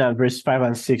you're looking at verse 5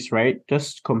 and 6, right?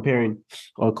 Just comparing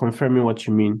or confirming what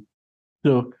you mean.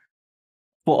 So,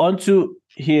 for unto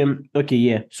him, okay,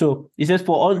 yeah. So it says,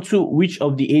 for unto which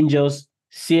of the angels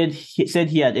said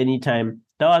he at any time,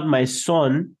 thou art my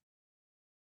son,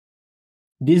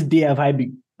 this day have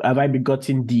I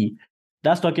begotten thee.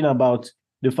 That's talking about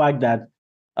the fact that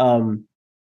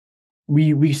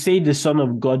we say the Son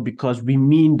of God because we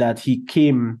mean that he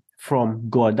came from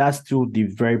God. That's still the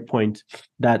very point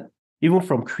that even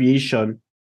from creation,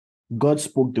 God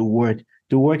spoke the word.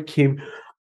 The word came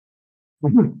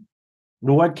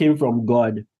from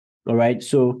God. All right.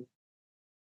 So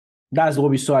that's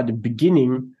what we saw at the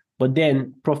beginning. But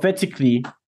then prophetically,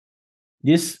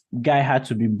 this guy had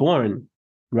to be born,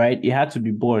 right? He had to be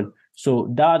born.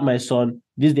 So thou art my son,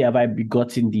 this day have I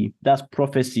begotten thee. That's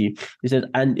prophecy. He says,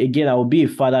 and again, I will be a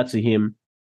father to him,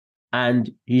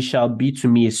 and he shall be to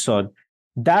me a son.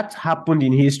 That happened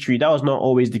in history. That was not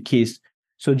always the case.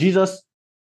 So Jesus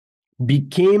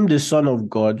became the Son of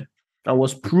God and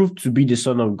was proved to be the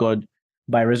Son of God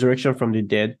by resurrection from the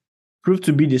dead, proved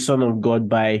to be the Son of God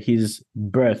by his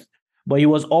birth. But he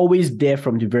was always there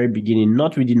from the very beginning,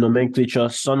 not with the nomenclature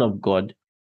Son of God.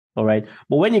 All right.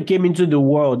 But when he came into the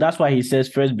world, that's why he says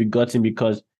first begotten,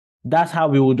 because that's how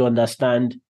we would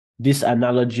understand this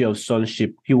analogy of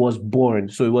sonship. He was born.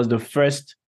 So he was the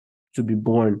first to be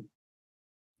born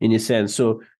in a sense.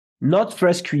 So Not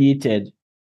first created,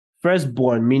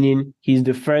 firstborn, meaning he's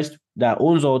the first that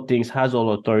owns all things, has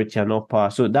all authority and all power.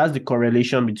 So that's the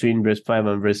correlation between verse 5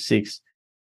 and verse 6.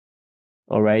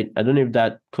 All right. I don't know if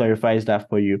that clarifies that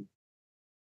for you.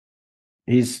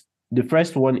 The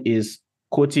first one is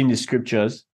quoting the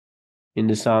scriptures in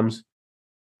the Psalms.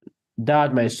 Thou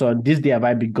art my son, this day have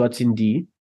I begotten thee,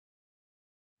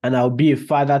 and I'll be a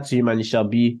father to him, and he shall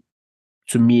be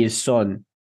to me a son.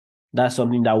 That's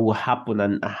something that will happen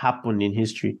and happen in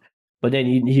history. But then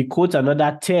he quotes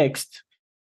another text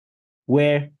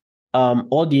where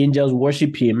all the angels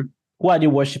worship him. Who are they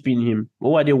worshiping him?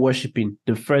 Who are they worshiping?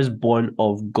 The firstborn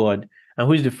of God. And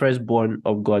who is the firstborn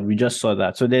of God? We just saw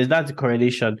that. So there's that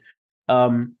correlation.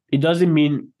 It doesn't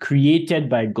mean created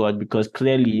by God, because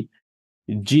clearly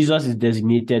Jesus is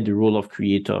designated the role of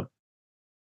creator,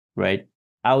 right?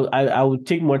 I will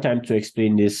take more time to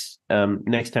explain this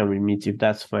next time we meet, if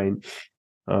that's fine.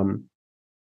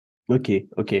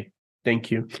 Okay.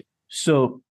 Thank you.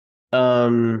 So we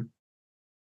are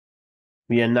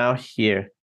now here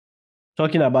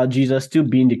talking about Jesus still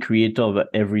being the creator of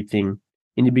everything.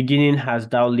 In the beginning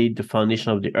hast thou laid the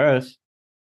foundation of the earth,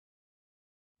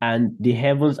 and the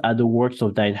heavens are the works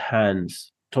of thine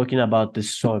hands. Talking about the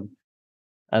Son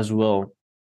as well.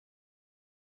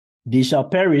 They shall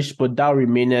perish, but thou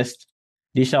remainest.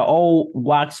 They shall all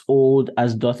wax old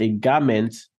as doth a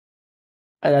garment,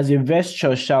 and as a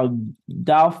vesture shall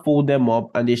thou fold them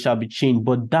up, and they shall be changed.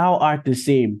 But thou art the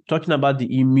same. Talking about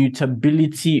the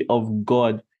immutability of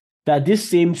God. That this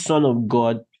same Son of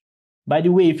God, by the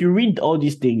way, if you read all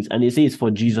these things and they say it's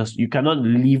for Jesus, you cannot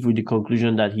leave with the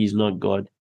conclusion that he's not God.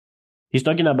 He's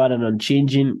talking about an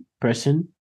unchanging person,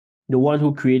 the one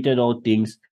who created all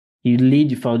things. He laid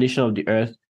the foundation of the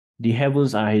earth. The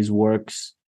heavens are his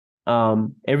works.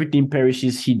 Everything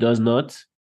perishes, he does not.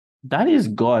 That is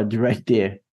God right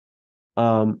there.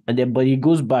 But he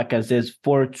goes back and says,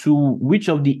 for to which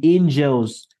of the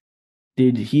angels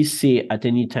did he say at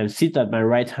any time, sit at my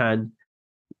right hand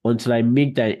until I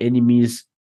make thy enemies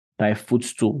thy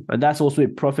footstool? And that's also a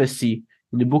prophecy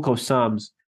in the book of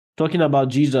Psalms, talking about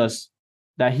Jesus,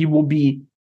 that he will be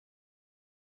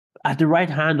at the right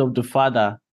hand of the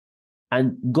Father,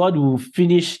 and God will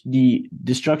finish the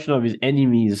destruction of his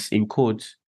enemies, in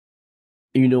quotes,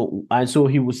 and so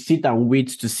he will sit and wait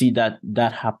to see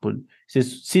that happen. He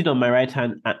says, sit on my right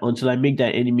hand until I make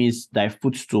thy enemies thy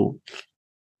footstool,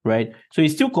 right? So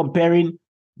he's still comparing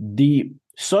the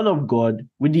Son of God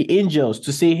with the angels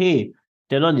to say, hey,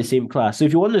 they're not in the same class. So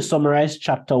if you want to summarize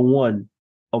chapter 1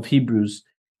 of Hebrews,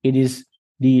 it is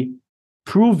the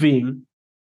proving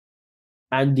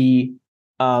and the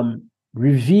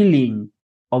revealing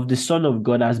of the Son of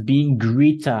God as being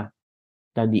greater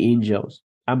than the angels,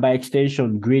 and by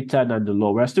extension, greater than the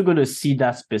law. We're still going to see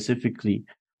that specifically,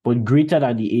 but greater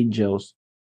than the angels.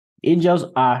 Angels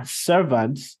are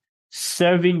servants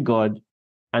serving God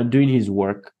and doing his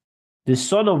work. The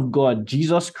Son of God,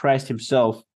 Jesus Christ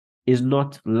himself, is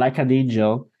not like an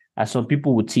angel, as some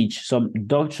people would teach. Some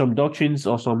doctrines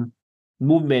or some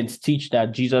movements teach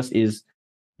that Jesus is,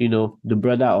 the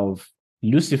brother of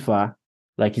Lucifer,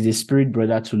 like he's a spirit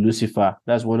brother to Lucifer.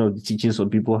 That's one of the teachings some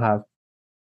people have.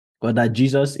 Or that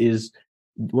Jesus is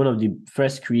one of the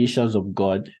first creations of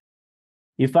God.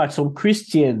 In fact, some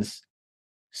Christians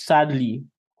sadly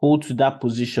hold to that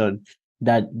position,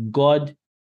 that God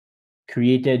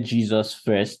created Jesus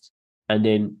first, and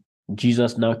then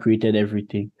Jesus now created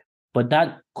everything. But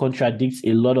that contradicts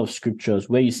a lot of scriptures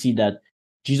where you see that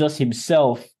Jesus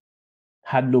himself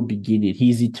had no beginning. He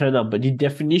is eternal, but the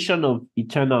definition of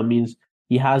eternal means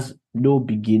he has no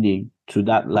beginning to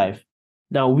that life.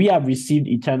 Now, we have received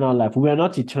eternal life. We are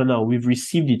not eternal. We've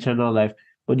received eternal life.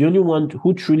 But the only one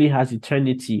who truly has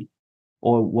eternity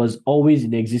or was always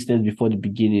in existence before the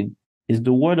beginning is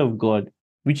the Word of God,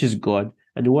 which is God.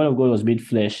 And the Word of God was made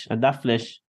flesh. And that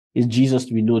flesh is Jesus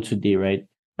we know today, right?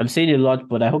 I'm saying a lot,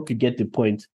 but I hope you get the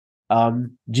point.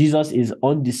 Jesus is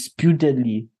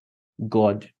undisputedly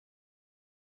God.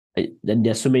 And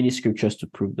there's so many scriptures to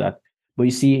prove that. But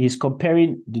you see, he's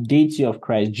comparing the deity of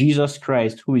Christ, Jesus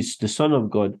Christ, who is the Son of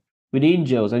God, with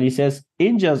angels. And he says,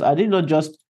 angels, are they not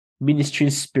just ministering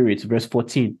spirits? Verse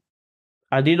 14.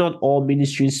 Are they not all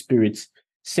ministering spirits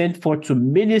sent forth to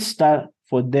minister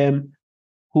for them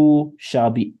who shall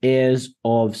be heirs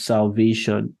of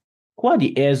salvation? Who are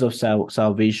the heirs of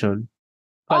salvation?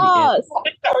 Us.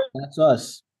 That's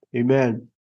us. Amen.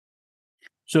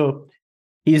 So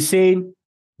he's saying,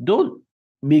 don't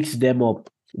mix them up.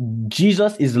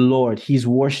 Jesus is Lord. He's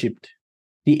worshipped.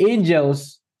 The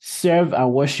angels serve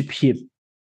and worship him.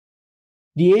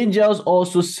 The angels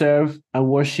also serve and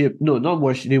worship. No, not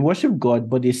worship. They worship God,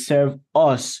 but they serve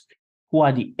us. who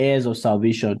are the heirs of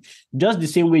salvation. Just the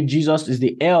same way Jesus is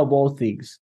the heir of all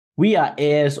things. We are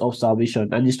heirs of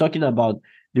salvation. And he's talking about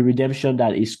the redemption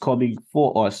that is coming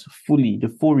for us fully, the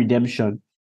full redemption,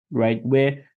 right?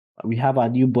 Where we have our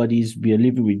new bodies, we are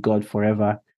living with God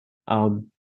forever.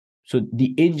 So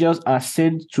the angels are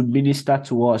sent to minister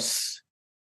to us.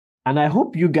 And I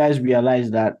hope you guys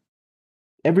realize that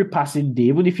every passing day,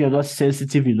 even if you're not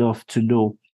sensitive enough to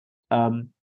know,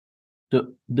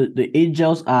 the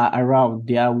angels are around,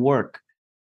 they are at work.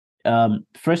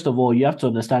 First of all, you have to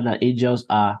understand that angels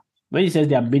are, when he says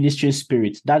they are ministering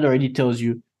spirits, that already tells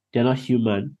you they're not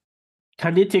human.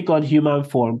 Can they take on human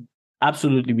form?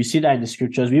 Absolutely. We see that in the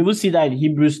scriptures. We even see that in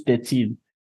Hebrews 13,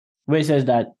 where it says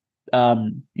that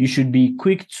you should be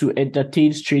quick to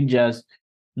entertain strangers,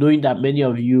 knowing that many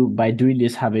of you, by doing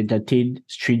this, have entertained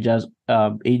strangers,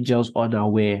 angels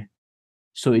unaware.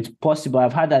 So it's possible.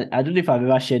 I've had that. I don't know if I've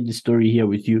ever shared this story here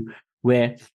with you,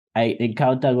 where I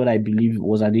encountered what I believe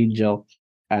was an angel,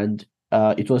 and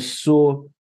it was so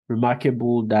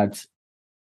remarkable that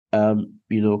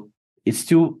it's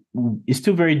still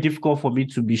very difficult for me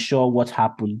to be sure what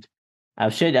happened. I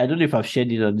don't know if I've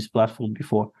shared it on this platform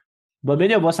before, but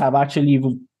many of us have actually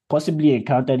even possibly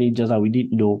encountered angels that we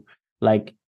didn't know.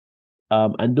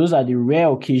 And those are the rare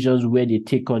occasions where they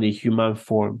take on a human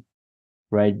form,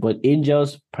 right? But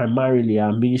angels primarily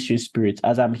are ministry spirits.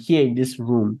 As I'm here in this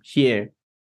room here,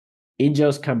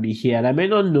 angels can be here, and I may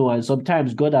not know, and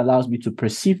sometimes God allows me to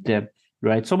perceive them,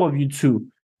 right? Some of you too.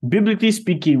 Biblically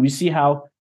speaking, we see how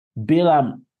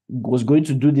Balaam was going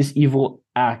to do this evil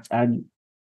act, and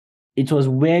it was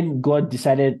when God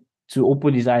decided to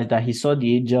open his eyes that he saw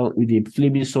the angel with a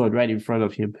flaming sword right in front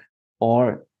of him.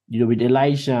 Or, with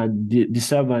Elisha and the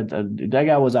servant, and that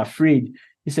guy was afraid.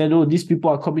 He said, "Oh, these people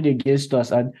are coming against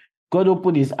us." And God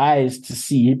opened his eyes to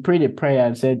see. He prayed a prayer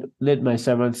and said, "Let my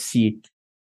servant see."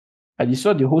 And he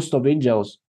saw the host of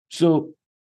angels. So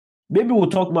maybe we'll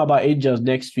talk more about angels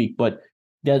next week, but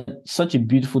they're such a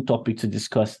beautiful topic to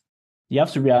discuss. You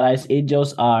have to realize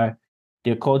angels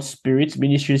they're called spirits,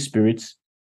 ministry spirits.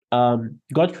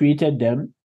 God created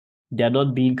them. They're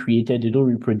not being created. They don't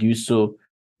reproduce. So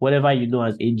whatever you know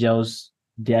as angels,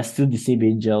 they are still the same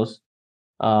angels.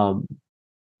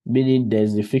 Meaning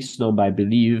there's a fixed number, I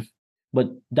believe. But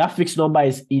that fixed number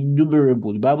is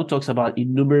innumerable. The Bible talks about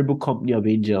innumerable company of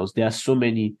angels. There are so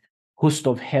many hosts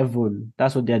of heaven.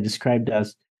 That's what they're described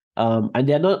as. And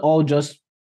they're not all just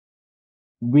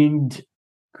winged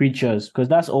creatures, because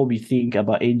that's all we think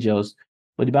about angels.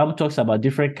 But the Bible talks about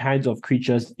different kinds of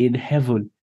creatures in heaven.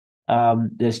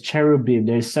 There's cherubim,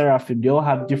 there's seraphim. They all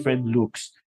have different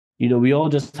looks. We all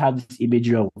just have this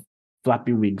imagery of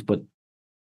flapping wings, but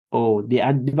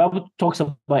the Bible talks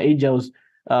about angels.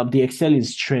 They excel in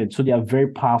strength, so they are very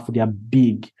powerful. They are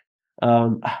big.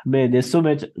 Man, there's so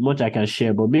much I can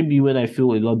share, but maybe when I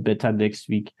feel a lot better next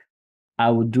week, I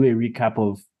will do a recap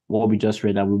of what we just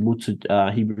read and we'll move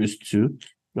to Hebrews 2.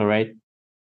 All right.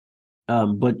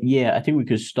 But yeah, I think we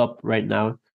could stop right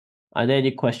now. Are there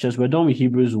any questions? We're done with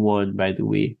Hebrews 1, by the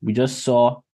way. We just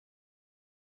saw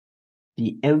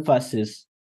the emphasis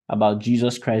about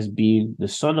Jesus Christ being the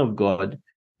Son of God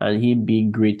and him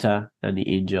being greater than the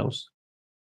angels.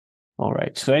 All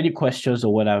right. So any questions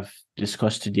on what I've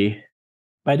discussed today?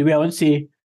 By the way, I want to say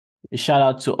a shout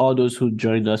out to all those who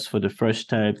joined us for the first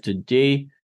time today.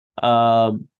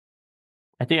 I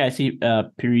think I see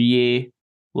Pierre,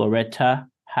 Loretta.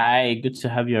 Hi, good to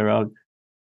have you around.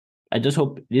 I just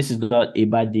hope this is not a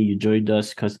bad day you joined us,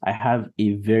 because I have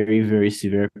a very, very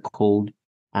severe cold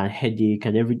and headache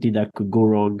and everything that could go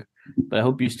wrong. But I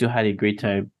hope you still had a great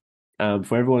time.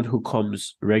 For everyone who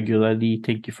comes regularly,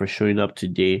 thank you for showing up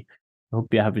today. I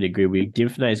hope you're having a great week.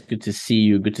 Dimfna, it's good to see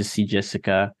you. Good to see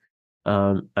Jessica.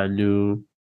 Anu.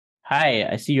 Hi,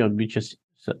 I see you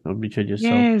unmuted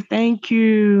yourself. Yes, thank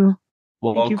you.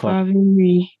 Welcome. Thank you for having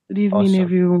me. Good evening,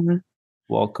 everyone.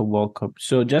 Welcome.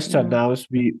 So just to announce,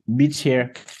 we meet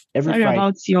here every Sorry Friday.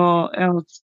 About your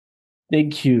health.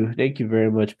 Thank you very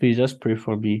much. Please just pray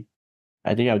for me.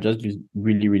 I think I'll just be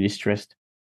really, really stressed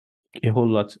a whole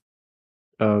lot.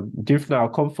 Dimfna, I'll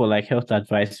come for health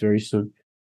advice very soon.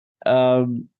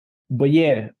 But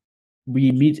yeah,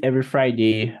 we meet every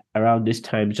Friday around this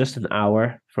time, just an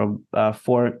hour from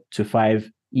 4 to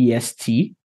 5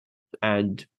 EST,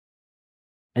 and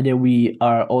then we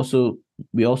also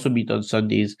meet on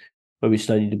Sundays where we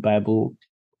study the Bible,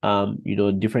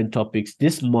 different topics.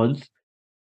 This month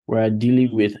we're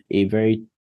dealing with a very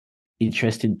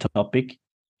interesting topic.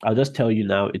 I'll just tell you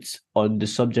now, it's on the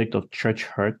subject of church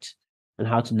hurt and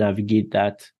how to navigate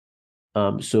that.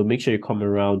 So make sure you come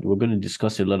around. We're going to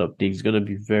discuss a lot of things. It's going to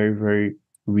be very, very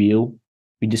real.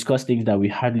 We discuss things that we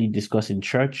hardly discuss in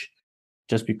church,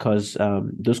 just because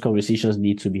those conversations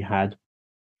need to be had.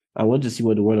 I want to see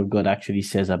what the Word of God actually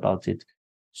says about it.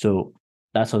 So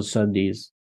that's on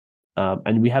Sundays.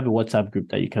 And we have a WhatsApp group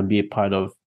that you can be a part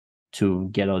of to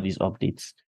get all these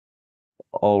updates.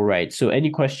 All right. So any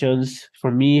questions for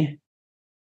me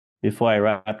before I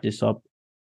wrap this up?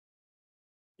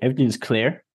 Everything is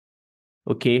clear?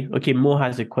 Okay. Mo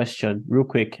has a question real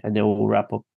quick, and then we'll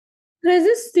wrap up. There's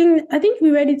this thing, I think we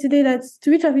read it today, that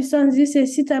to which of his sons he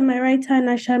says, sit at my right hand,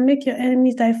 I shall make your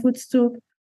enemies thy footstool.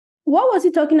 What was he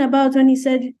talking about when he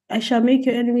said, I shall make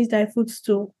your enemies thy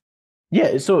footstool?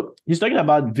 Yeah, so he's talking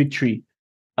about victory.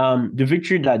 The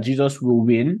victory that Jesus will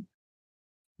win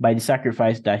by the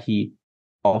sacrifice that he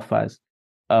offers.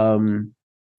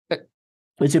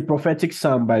 It's a prophetic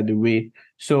psalm, by the way.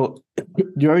 So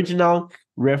the original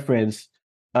reference,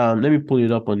 let me pull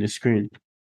it up on the screen.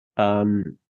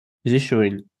 Is it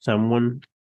showing Psalm 1?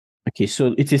 Okay,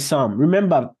 so it's a psalm.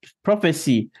 Remember,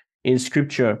 prophecy in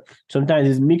scripture sometimes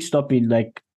is mixed up in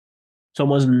like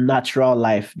someone's natural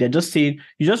life. They're just saying,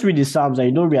 you just read the Psalms and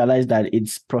you don't realize that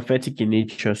it's prophetic in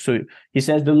nature. So he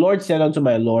says, the Lord said unto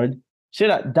my Lord, say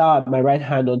that thou art my right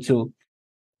hand until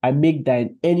I make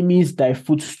thine enemies thy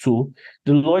footstool.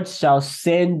 The Lord shall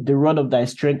send the rod of thy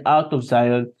strength out of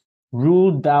Zion.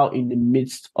 Rule thou in the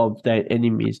midst of thy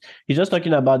enemies. He's just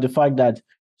talking about the fact that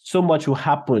so much will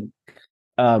happen.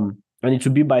 And it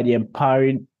will be by the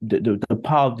empowering, the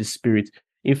power of the Spirit.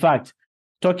 In fact,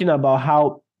 talking about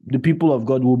how the people of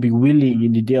God will be willing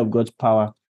in the day of God's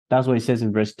power. That's what it says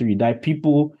in verse 3. Thy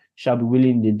people shall be willing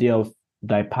in the day of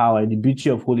thy power, in the beauty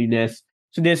of holiness.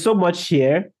 So there's so much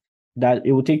here that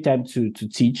it will take time to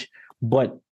teach.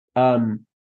 But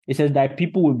it says thy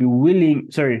people will be willing.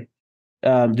 The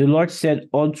Lord said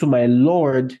unto my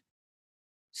Lord,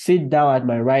 sit thou at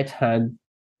my right hand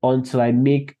until I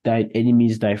make thine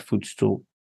enemies thy footstool.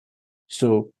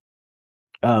 So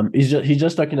he's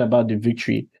just talking about the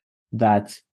victory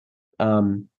that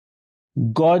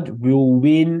God will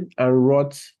win and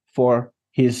wrought for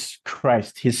his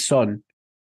Christ, his Son,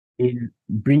 in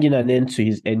bringing an end to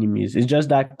his enemies. It's just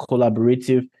that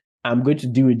collaborative, I'm going to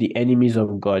deal with the enemies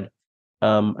of God,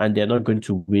 and they're not going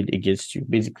to win against you,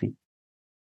 basically.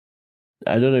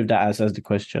 I don't know if that answers the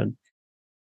question.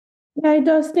 Yeah, it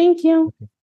does. Thank you.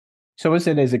 Someone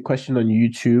said there's a question on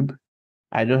YouTube.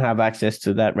 I don't have access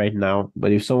to that right now,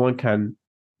 but if someone can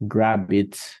grab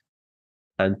it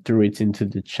and throw it into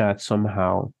the chat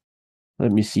somehow,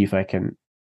 let me see if I can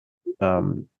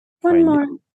One more. it.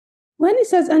 When it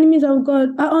says enemies of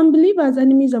God, are unbelievers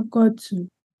enemies of God too?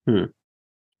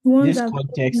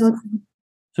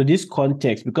 This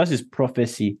context, because it's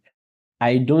prophecy,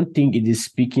 I don't think it is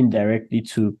speaking directly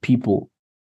to people.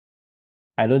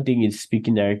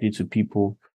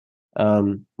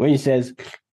 When it says,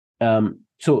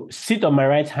 so sit on my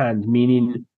right hand,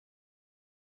 meaning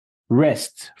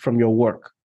rest from your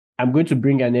work. I'm going to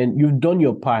bring an end. You've done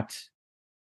your part.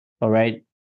 All right.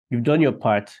 You've done your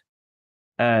part.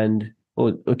 And,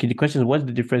 the question is, what's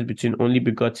the difference between only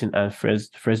begotten and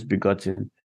first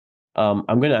begotten? I'm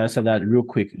going to answer that real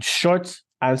quick. Short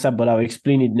answer, but I'll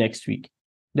explain it next week.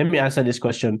 Let me answer this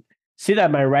question. Sit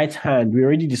at my right hand. We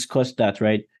already discussed that,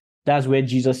 right? That's where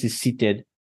Jesus is seated,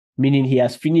 meaning he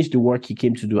has finished the work he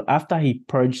came to do. After he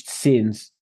purged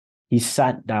sins, he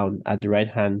sat down at the right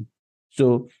hand.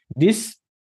 So this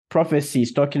prophecy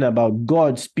is talking about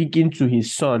God speaking to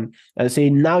his Son and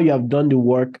saying, now you have done the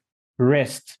work,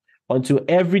 rest until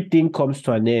everything comes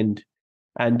to an end.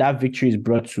 And that victory is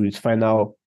brought to its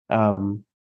final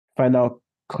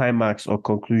climax or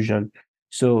conclusion.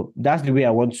 So that's the way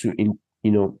I want to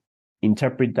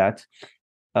interpret that.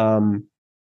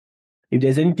 If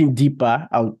there's anything deeper,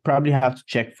 I'll probably have to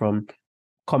check from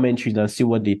commentaries and see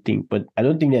what they think. But I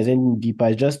don't think there's anything deeper.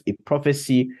 It's just a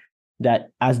prophecy that,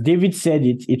 as David said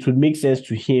it would make sense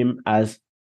to him as,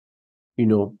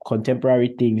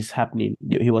 contemporary things happening.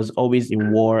 He was always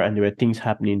in war and there were things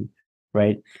happening,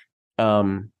 right?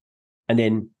 And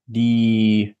then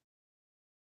the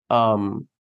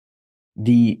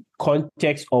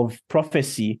context of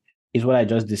prophecy is what I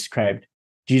just described.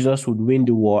 Jesus would win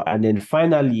the war, and then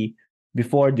finally,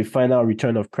 before the final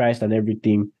return of Christ and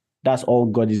everything, that's all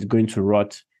God is going to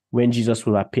wrought when Jesus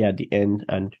will appear at the end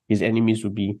and his enemies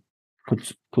will be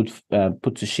put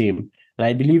to shame. And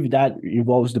I believe that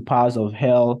involves the powers of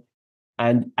hell,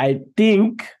 and I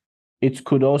think it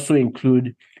could also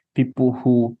include people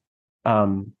who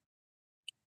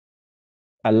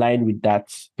align with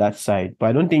that side, but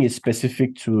I don't think it's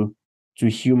specific to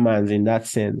humans in that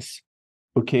sense.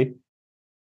 Okay,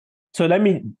 so let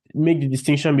me make the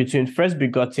distinction between first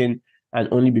begotten and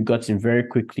only begotten very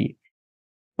quickly.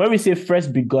 when we say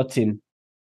first begotten,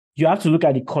 you have to look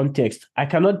at the context. I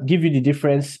cannot give you the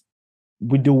difference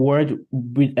with the word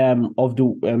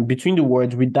between the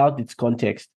words without its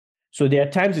context. So there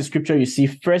are times in scripture you see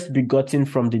first begotten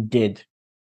from the dead.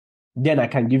 Then I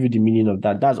can give you the meaning of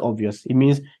that. That's obvious. It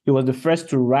means he was the first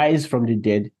to rise from the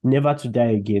dead, never to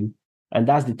die again. And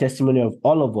that's the testimony of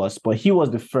all of us. But he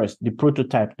was the first, the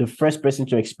prototype, the first person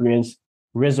to experience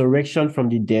resurrection from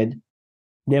the dead,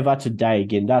 never to die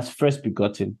again. That's first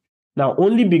begotten. Now,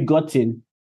 only begotten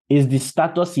is the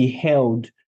status he held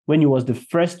when he was the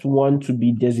first one to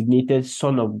be designated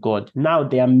Son of God. Now,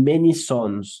 there are many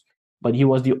sons, but he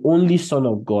was the only Son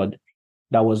of God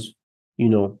that was,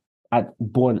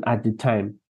 born at the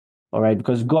time. All right,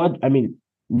 because God,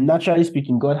 naturally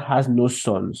speaking, God has no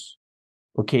sons.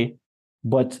 Okay,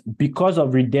 but because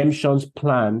of redemption's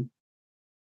plan,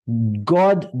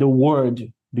 God, the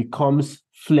Word, becomes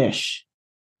flesh.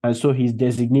 And so he's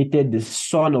designated the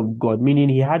Son of God, meaning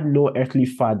he had no earthly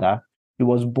father. He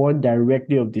was born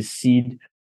directly of the seed,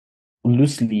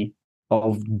 loosely,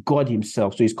 of God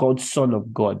himself. So he's called Son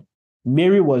of God.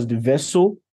 Mary was the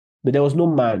vessel, but there was no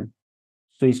man.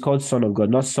 So he's called Son of God,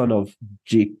 not son of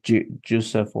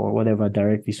Joseph or whatever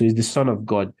directly. So he's the Son of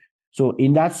God. So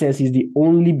in that sense, he's the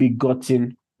only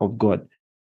begotten of God.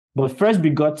 But first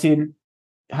begotten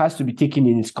has to be taken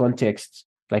in its context,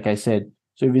 like I said.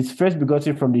 So if it's first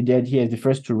begotten from the dead, he is the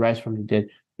first to rise from the dead.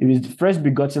 If it's the first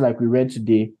begotten, like we read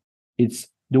today, it's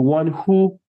the one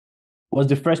who was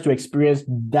the first to experience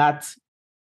that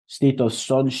state of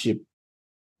sonship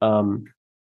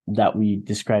that we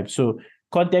described. So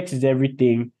context is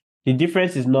everything. The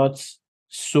difference is not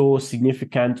so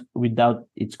significant without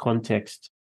its context.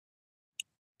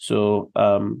 So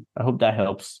I hope that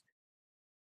helps.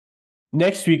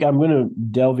 Next week, I'm going to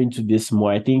delve into this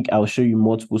more. I think I'll show you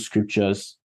multiple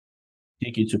scriptures,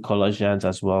 take you to Colossians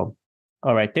as well.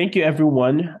 All right. Thank you,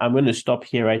 everyone. I'm going to stop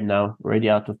here right now. We're already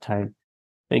out of time.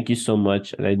 Thank you so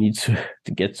much. And I need to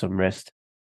get some rest.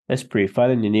 Let's pray.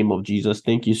 Father, in the name of Jesus,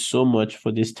 thank you so much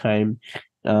for this time.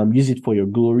 Use it for your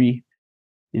glory.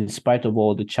 In spite of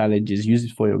all the challenges, use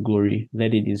it for your glory.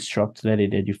 Let it instruct, let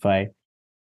it edify.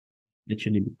 Let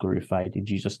your name be glorified. In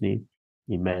Jesus' name,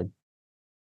 amen.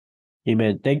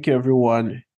 Amen. Thank you,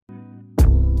 everyone.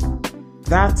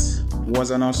 That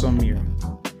was an awesome meal.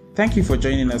 Thank you for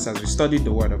joining us as we studied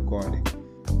the Word of God.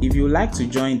 If you would like to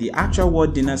join the actual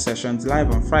Word Dinner sessions live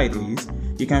on Fridays,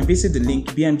 you can visit the link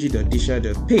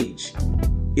bmg.disha.page.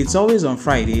 It's always on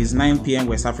Fridays, 9 p.m.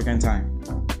 West African time.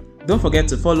 Don't forget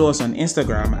to follow us on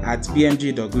Instagram at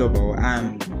bmg.global,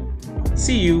 and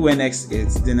see you when next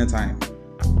it's dinner time.